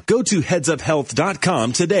platform. Go to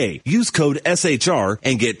headsuphealth.com today. Use code SHR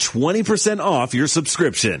and get 20% off your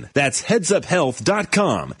subscription. That's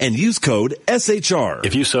headsuphealth.com and use code SHR.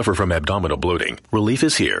 If you suffer from abdominal bloating, relief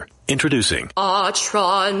is here. Introducing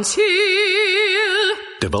Atrantil.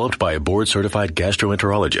 Developed by a board-certified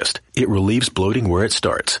gastroenterologist, it relieves bloating where it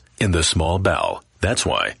starts, in the small bowel. That's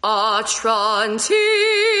why Atrantil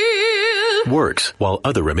works while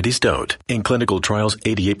other remedies don't. In clinical trials,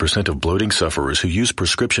 88% of bloating sufferers who use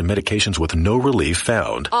prescription medications with no relief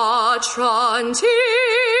found Atrantil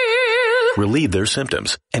relieve their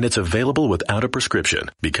symptoms, and it's available without a prescription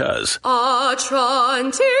because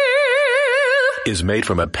Atrantil is made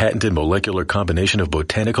from a patented molecular combination of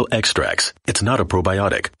botanical extracts. It's not a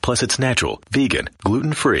probiotic. Plus, it's natural, vegan,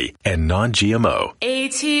 gluten-free, and non-GMO.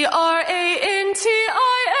 Atrantil.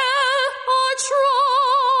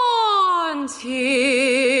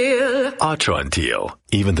 Atrantil.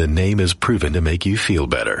 Even the name is proven to make you feel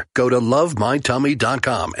better. Go to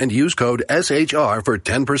lovemytummy.com and use code SHR for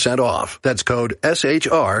 10% off. That's code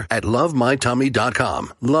SHR at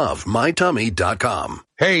lovemytummy.com. Lovemytummy.com.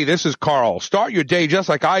 Hey, this is Carl. Start your day just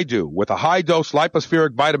like I do with a high-dose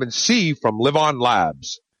lipospheric vitamin C from Live On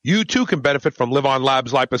Labs. You too can benefit from Live On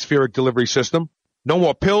Labs' lipospheric delivery system. No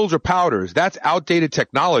more pills or powders. That's outdated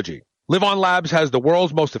technology. Live On Labs has the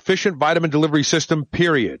world's most efficient vitamin delivery system,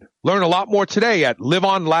 period. Learn a lot more today at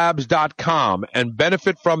liveonlabs.com and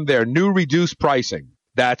benefit from their new reduced pricing.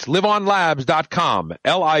 That's liveonlabs.com,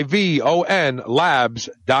 Livon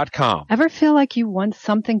labs.com. Ever feel like you want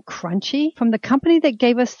something crunchy? From the company that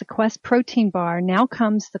gave us the Quest protein bar, now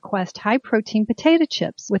comes the Quest high protein potato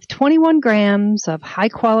chips with 21 grams of high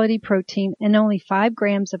quality protein and only 5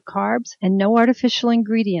 grams of carbs and no artificial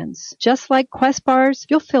ingredients. Just like Quest bars,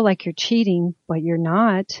 you'll feel like you're cheating, but you're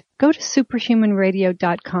not. Go to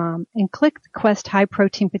superhumanradio.com and click the Quest High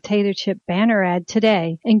Protein Potato Chip banner ad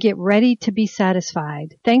today and get ready to be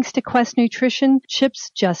satisfied. Thanks to Quest Nutrition,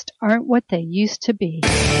 chips just aren't what they used to be.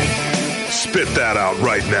 Spit that out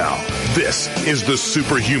right now. This is the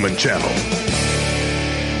Superhuman Channel.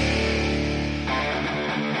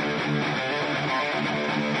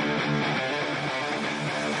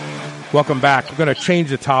 Welcome back. We're going to change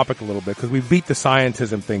the topic a little bit because we beat the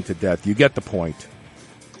scientism thing to death. You get the point.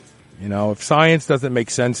 You know, if science doesn't make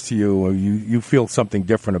sense to you or you feel something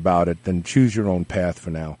different about it, then choose your own path for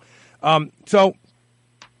now. So,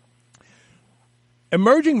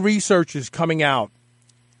 emerging research is coming out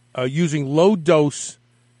using low-dose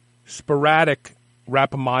sporadic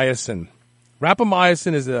rapamycin.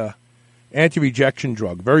 Rapamycin is a anti-rejection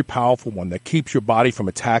drug, very powerful one that keeps your body from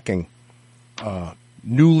attacking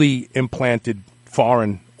newly implanted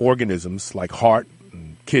foreign organisms like heart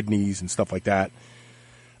and kidneys and stuff like that.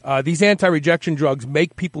 These anti-rejection drugs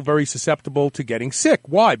make people very susceptible to getting sick.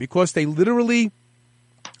 Why? Because they literally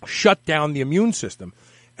shut down the immune system.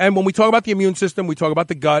 And when we talk about the immune system, we talk about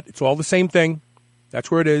the gut. It's all the same thing. That's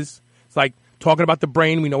where it is. It's like talking about the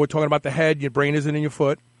brain. We know we're talking about the head. Your brain isn't in your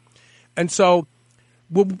foot. And so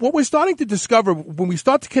what we're starting to discover when we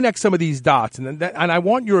start to connect some of these dots, and I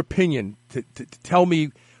want your opinion to tell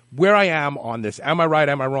me where I am on this. Am I right?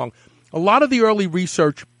 Am I wrong? A lot of the early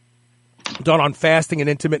research done on fasting and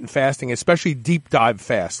intermittent fasting, especially deep dive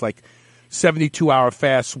fasts, like 72-hour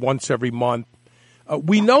fasts once every month.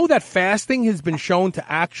 We know that fasting has been shown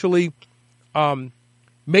to actually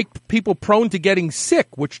make people prone to getting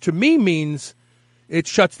sick, which to me means it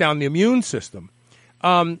shuts down the immune system.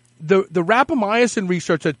 The rapamycin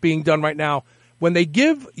research that's being done right now, when they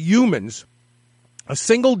give humans a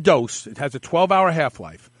single dose, it has a 12-hour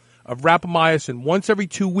half-life, of rapamycin once every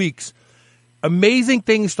 2 weeks, amazing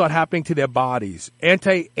things start happening to their bodies.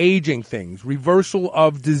 Anti-aging things, reversal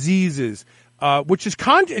of diseases, which is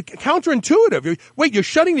counterintuitive. Wait, you're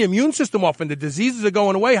shutting the immune system off and the diseases are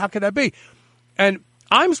going away. How could that be? And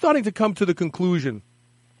I'm starting to come to the conclusion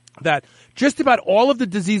that just about all of the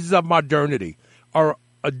diseases of modernity are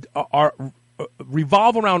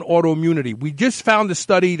revolve around autoimmunity. We just found a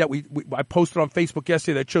study that I posted on Facebook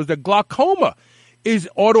yesterday that shows that glaucoma is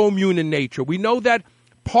autoimmune in nature. We know that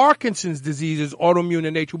Parkinson's disease is autoimmune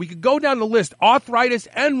in nature. We could go down the list, arthritis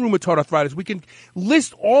and rheumatoid arthritis. We can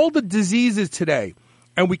list all the diseases today,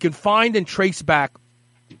 and we can find and trace back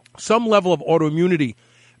some level of autoimmunity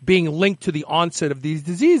being linked to the onset of these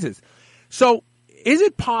diseases. So is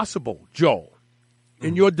it possible, Joel,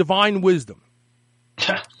 in your divine wisdom,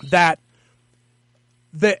 that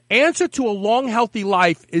the answer to a long, healthy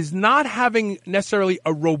life is not having necessarily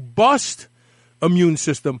a robust immune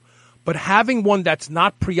system, but having one that's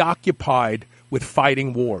not preoccupied with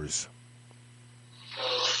fighting wars?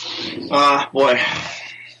 Boy,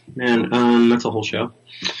 man, that's a whole show.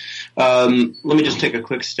 Let me just take a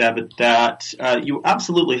quick stab at that. You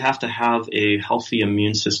absolutely have to have a healthy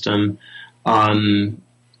immune system.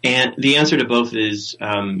 And the answer to both is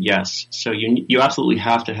yes. So you absolutely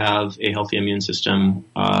have to have a healthy immune system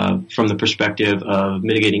from the perspective of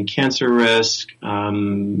mitigating cancer risk,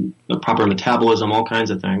 the proper metabolism, all kinds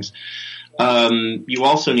of things. You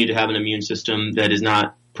also need to have an immune system that is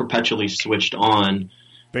not perpetually switched on.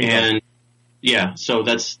 Bingo. And yeah, so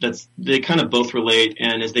that's they kind of both relate.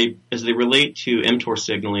 And as they relate to mTOR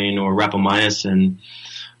signaling or rapamycin,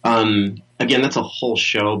 again, that's a whole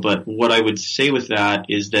show, but what I would say with that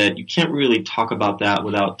is that you can't really talk about that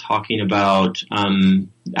without talking about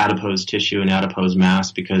adipose tissue and adipose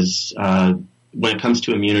mass, because when it comes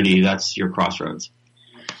to immunity, that's your crossroads.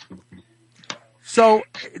 So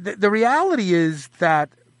the reality is that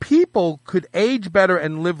people could age better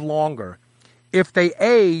and live longer if they,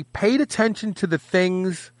 A, paid attention to the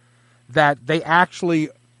things that they actually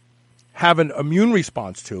have an immune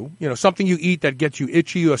response to, you know, something you eat that gets you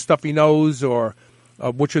itchy or stuffy nose, or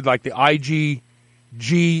which is like the IgG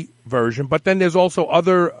version. But then there's also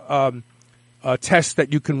other tests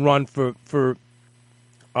that you can run for food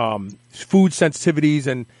sensitivities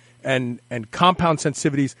and compound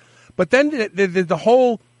sensitivities. But then there's the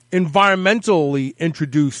whole environmentally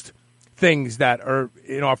introduced things that are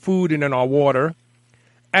in our food and in our water.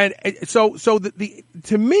 And so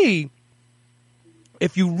to me,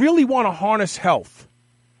 if you really want to harness health,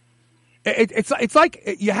 it's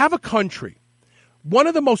like you have a country. One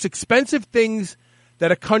of the most expensive things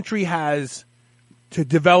that a country has to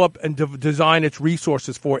develop and design its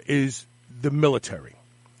resources for is the military.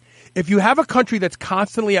 If you have a country that's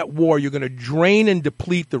constantly at war, you're going to drain and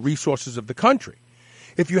deplete the resources of the country.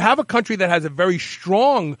 If you have a country that has a very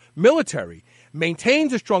strong military,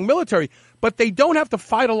 maintains a strong military, but they don't have to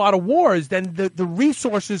fight a lot of wars, then the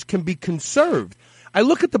resources can be conserved. I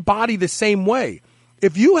look at the body the same way.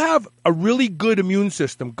 If you have a really good immune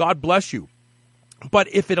system, God bless you. But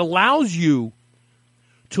if it allows you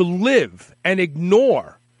to live and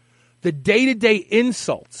ignore the day-to-day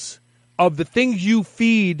insults of the things you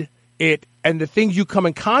feed it and the things you come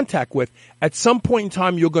in contact with, at some point in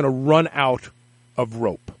time, you're going to run out of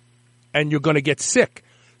rope. and you're going to get sick.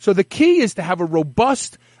 So the key is to have a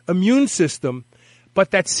robust immune system,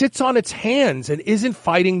 but that sits on its hands and isn't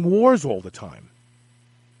fighting wars all the time.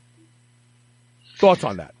 Thoughts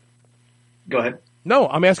on that? Go ahead. No,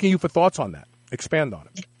 I'm asking you for thoughts on that. Expand on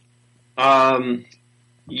it.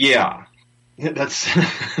 Yeah, that's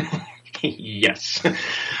yes.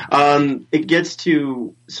 It gets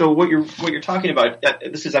to, so what you're talking about.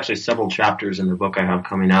 This is actually several chapters in the book I have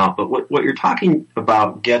coming out. But what you're talking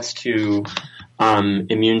about gets to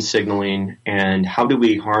immune signaling and how do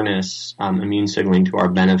we harness immune signaling to our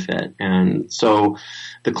benefit. And so,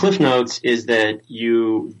 the Cliff Notes is that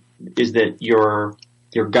your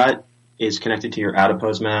gut is connected to your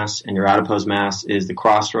adipose mass, and your adipose mass is the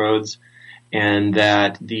crossroads, and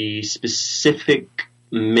that the specific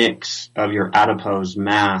mix of your adipose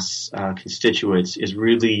mass constituents is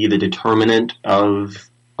really the determinant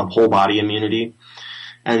of whole body immunity.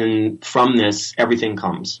 And from this, everything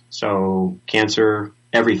comes. So cancer,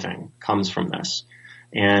 everything comes from this.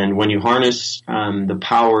 And when you harness the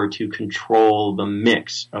power to control the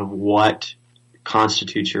mix of what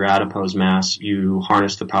constitutes your adipose mass, you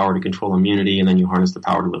harness the power to control immunity, and then you harness the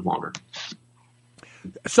power to live longer.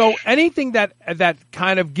 So anything that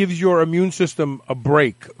kind of gives your immune system a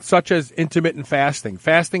break, such as intermittent fasting.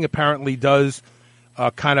 Fasting apparently does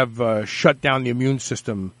shut down the immune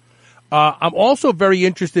system. I'm also very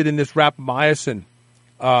interested in this rapamycin.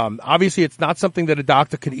 Obviously, it's not something that a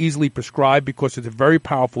doctor can easily prescribe because it's a very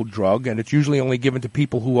powerful drug, and it's usually only given to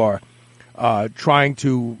people who are trying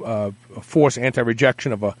to force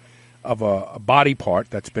anti-rejection of a body part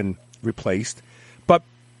that's been replaced. But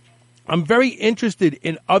I'm very interested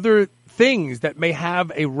in other things that may have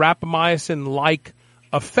a rapamycin-like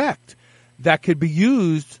effect that could be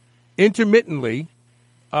used intermittently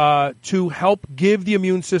to help give the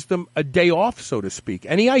immune system a day off, so to speak.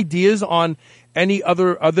 Any ideas on any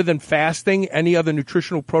other than fasting, any other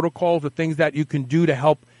nutritional protocols or things that you can do to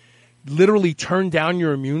help literally turn down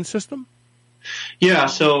your immune system? Yeah,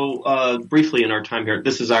 so briefly in our time here,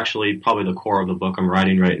 this is actually probably the core of the book I'm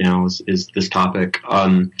writing right now is this topic.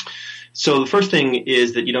 So the first thing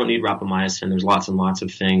is that you don't need rapamycin. There's lots and lots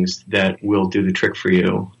of things that will do the trick for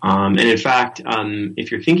you. And in fact,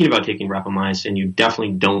 if you're thinking about taking rapamycin, you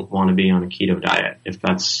definitely don't want to be on a keto diet if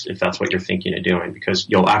that's what you're thinking of doing, because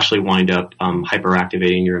you'll actually wind up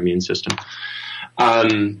hyperactivating your immune system.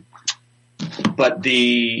 But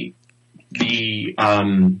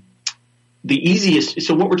the easiest,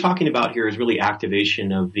 so what we're talking about here is really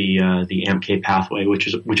activation of the AMPK pathway,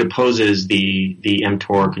 which opposes the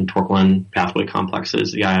mTORC and TORC1 pathway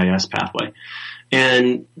complexes, the IIS pathway.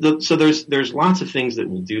 And so there's lots of things that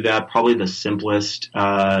will do that. Probably the simplest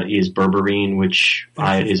is berberine, which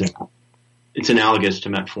it's analogous to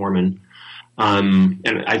metformin. And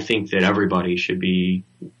I think that everybody should be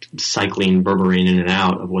cycling berberine in and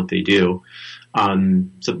out of what they do.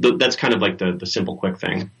 So that's kind of like the simple, quick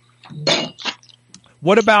thing.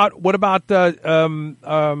 What about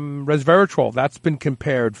resveratrol? That's been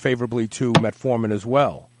compared favorably to metformin as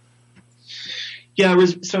well. Yeah,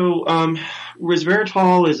 so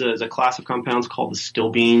resveratrol is a class of compounds called the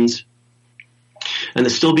stilbenes, and the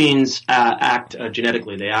stilbenes act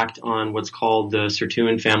genetically. They act on what's called the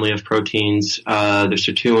sirtuin family of proteins. The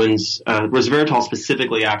sirtuins, resveratrol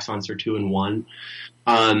specifically acts on sirtuin-1,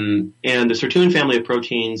 and the sirtuin family of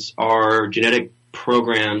proteins are genetic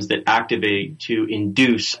programs that activate to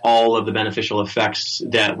induce all of the beneficial effects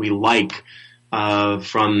that we like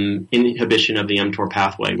from inhibition of the mTOR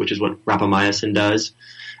pathway, which is what rapamycin does.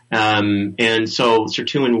 And so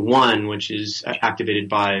sirtuin-1, which is activated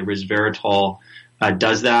by resveratrol,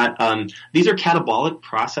 does that. These are catabolic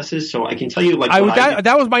processes, so I can tell you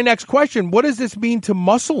that was my next question. What does this mean to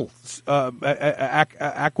muscle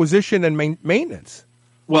acquisition and maintenance?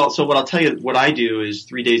 Well, so what I'll tell you, what I do is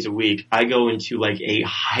 3 days a week, I go into like a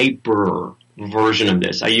hyper version of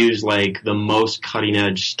this. I use like the most cutting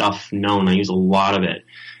edge stuff known. I use a lot of it.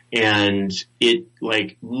 And it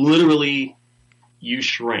like literally you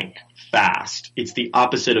shrink fast. It's the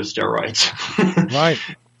opposite of steroids. Right.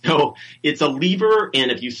 So it's a lever, and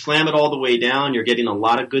if you slam it all the way down, you're getting a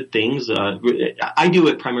lot of good things. I do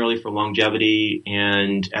it primarily for longevity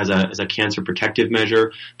and as a cancer protective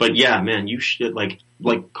measure. But yeah, man, you should like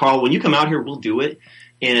Carl, when you come out here, we'll do it.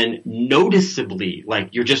 And noticeably, like,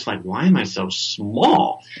 you're just like, why am I so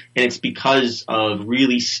small? And it's because of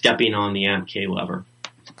really stepping on the AMPK lever.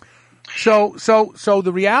 So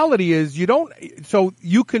the reality is you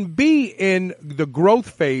can be in the growth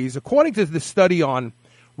phase. According to the study on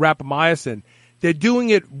rapamycin, they're doing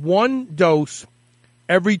it one dose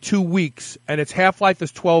every 2 weeks, and its half-life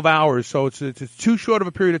is 12 hours. So it's too short of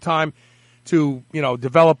a period of time to,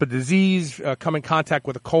 develop a disease, come in contact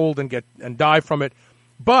with a cold and die from it.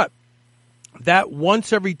 But that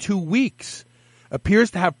once every 2 weeks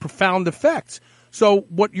appears to have profound effects. So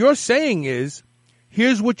what you're saying is,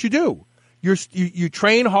 here's what you do. You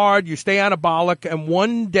train hard, you stay anabolic, and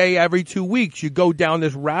one day every 2 weeks you go down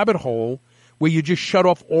this rabbit hole where you just shut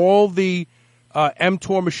off all the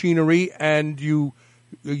mTOR machinery, and you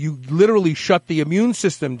literally shut the immune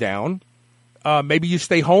system down. Maybe you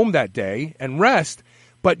stay home that day and rest,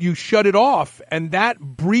 but you shut it off, and that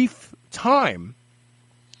brief time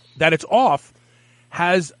that it's off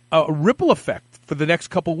has a ripple effect for the next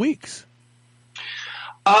couple weeks.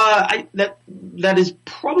 That is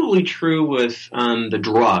probably true with the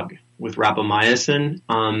drug, with rapamycin.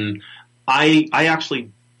 I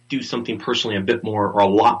actually do something personally a bit more, or a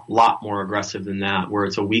lot more aggressive than that, where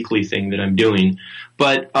it's a weekly thing that I'm doing.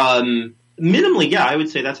 But minimally, yeah, I would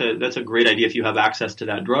say that's a great idea if you have access to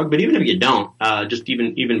that drug. But even if you don't, just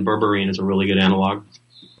even berberine is a really good analog.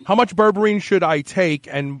 How much berberine should I take,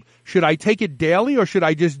 and should I take it daily, or should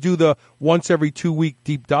I just do the once every 2 week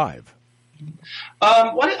deep dive?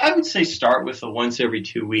 I would say start with a once every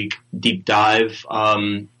 2 week deep dive.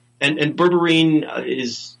 And berberine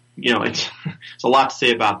is, it's a lot to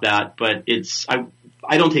say about that, but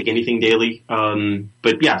I don't take anything daily.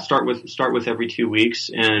 But yeah, start with every 2 weeks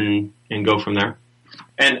and go from there.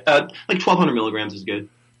 And, like 1200 milligrams is good.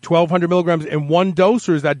 1200 milligrams in one dose,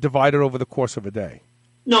 or is that divided over the course of a day?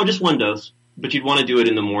 No, just one dose. But you'd want to do it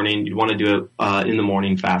in the morning. You'd want to do it in the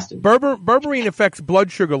morning fasted. Berberine affects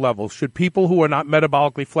blood sugar levels. Should people who are not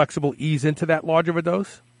metabolically flexible ease into that large of a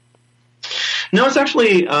dose? No, it's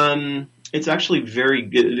actually very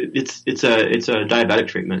good. It's a diabetic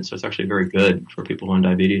treatment, so it's actually very good for people who are on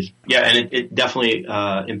diabetes. Yeah, and it definitely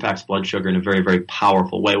impacts blood sugar in a very, very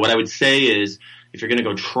powerful way. What I would say is, if you're going to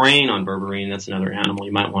go train on berberine, that's another animal.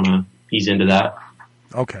 You might want to ease into that.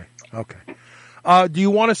 Okay. Do you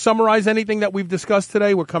want to summarize anything that we've discussed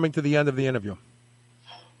today? We're coming to the end of the interview.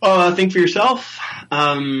 Think for yourself.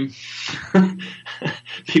 Be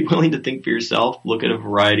willing to think for yourself. Look at a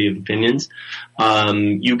variety of opinions. We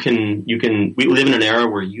live in an era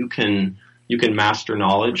where you can master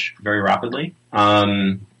knowledge very rapidly.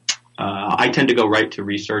 I tend to go right to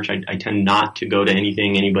research. I tend not to go to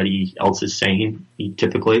anything anybody else is saying,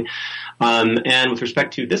 typically. And with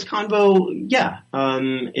respect to this convo,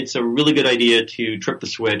 it's a really good idea to trip the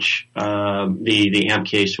switch, the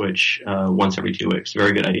AMP-K switch, once every 2 weeks.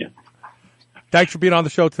 Very good idea. Thanks for being on the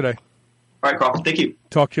show today. All right, Carl. Thank you.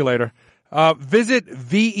 Talk to you later. Visit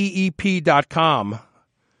veep.com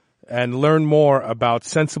and learn more about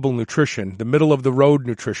sensible nutrition, the middle-of-the-road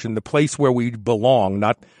nutrition, the place where we belong,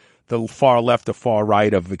 not the far left or far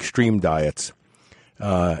right of extreme diets.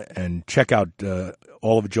 And check out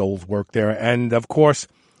all of Joel's work there. And, of course,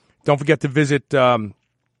 don't forget to visit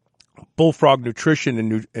Bullfrog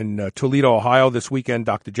Nutrition in Toledo, Ohio this weekend.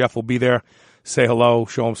 Dr. Jeff will be there. Say hello.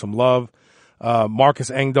 Show him some love. Marcus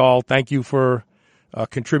Engdahl, thank you for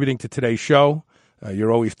contributing to today's show.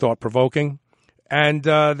 You're always thought-provoking. And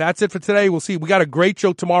that's it for today. We'll see. We got a great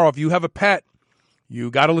show tomorrow. If you have a pet, you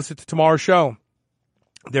got to listen to tomorrow's show.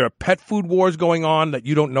 There are pet food wars going on that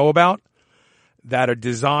you don't know about, that are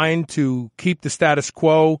designed to keep the status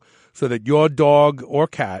quo so that your dog or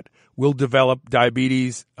cat will develop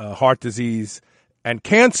diabetes, heart disease, and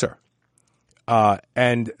cancer.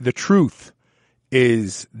 And the truth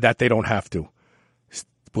is that they don't have to.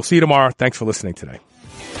 We'll see you tomorrow. Thanks for listening today.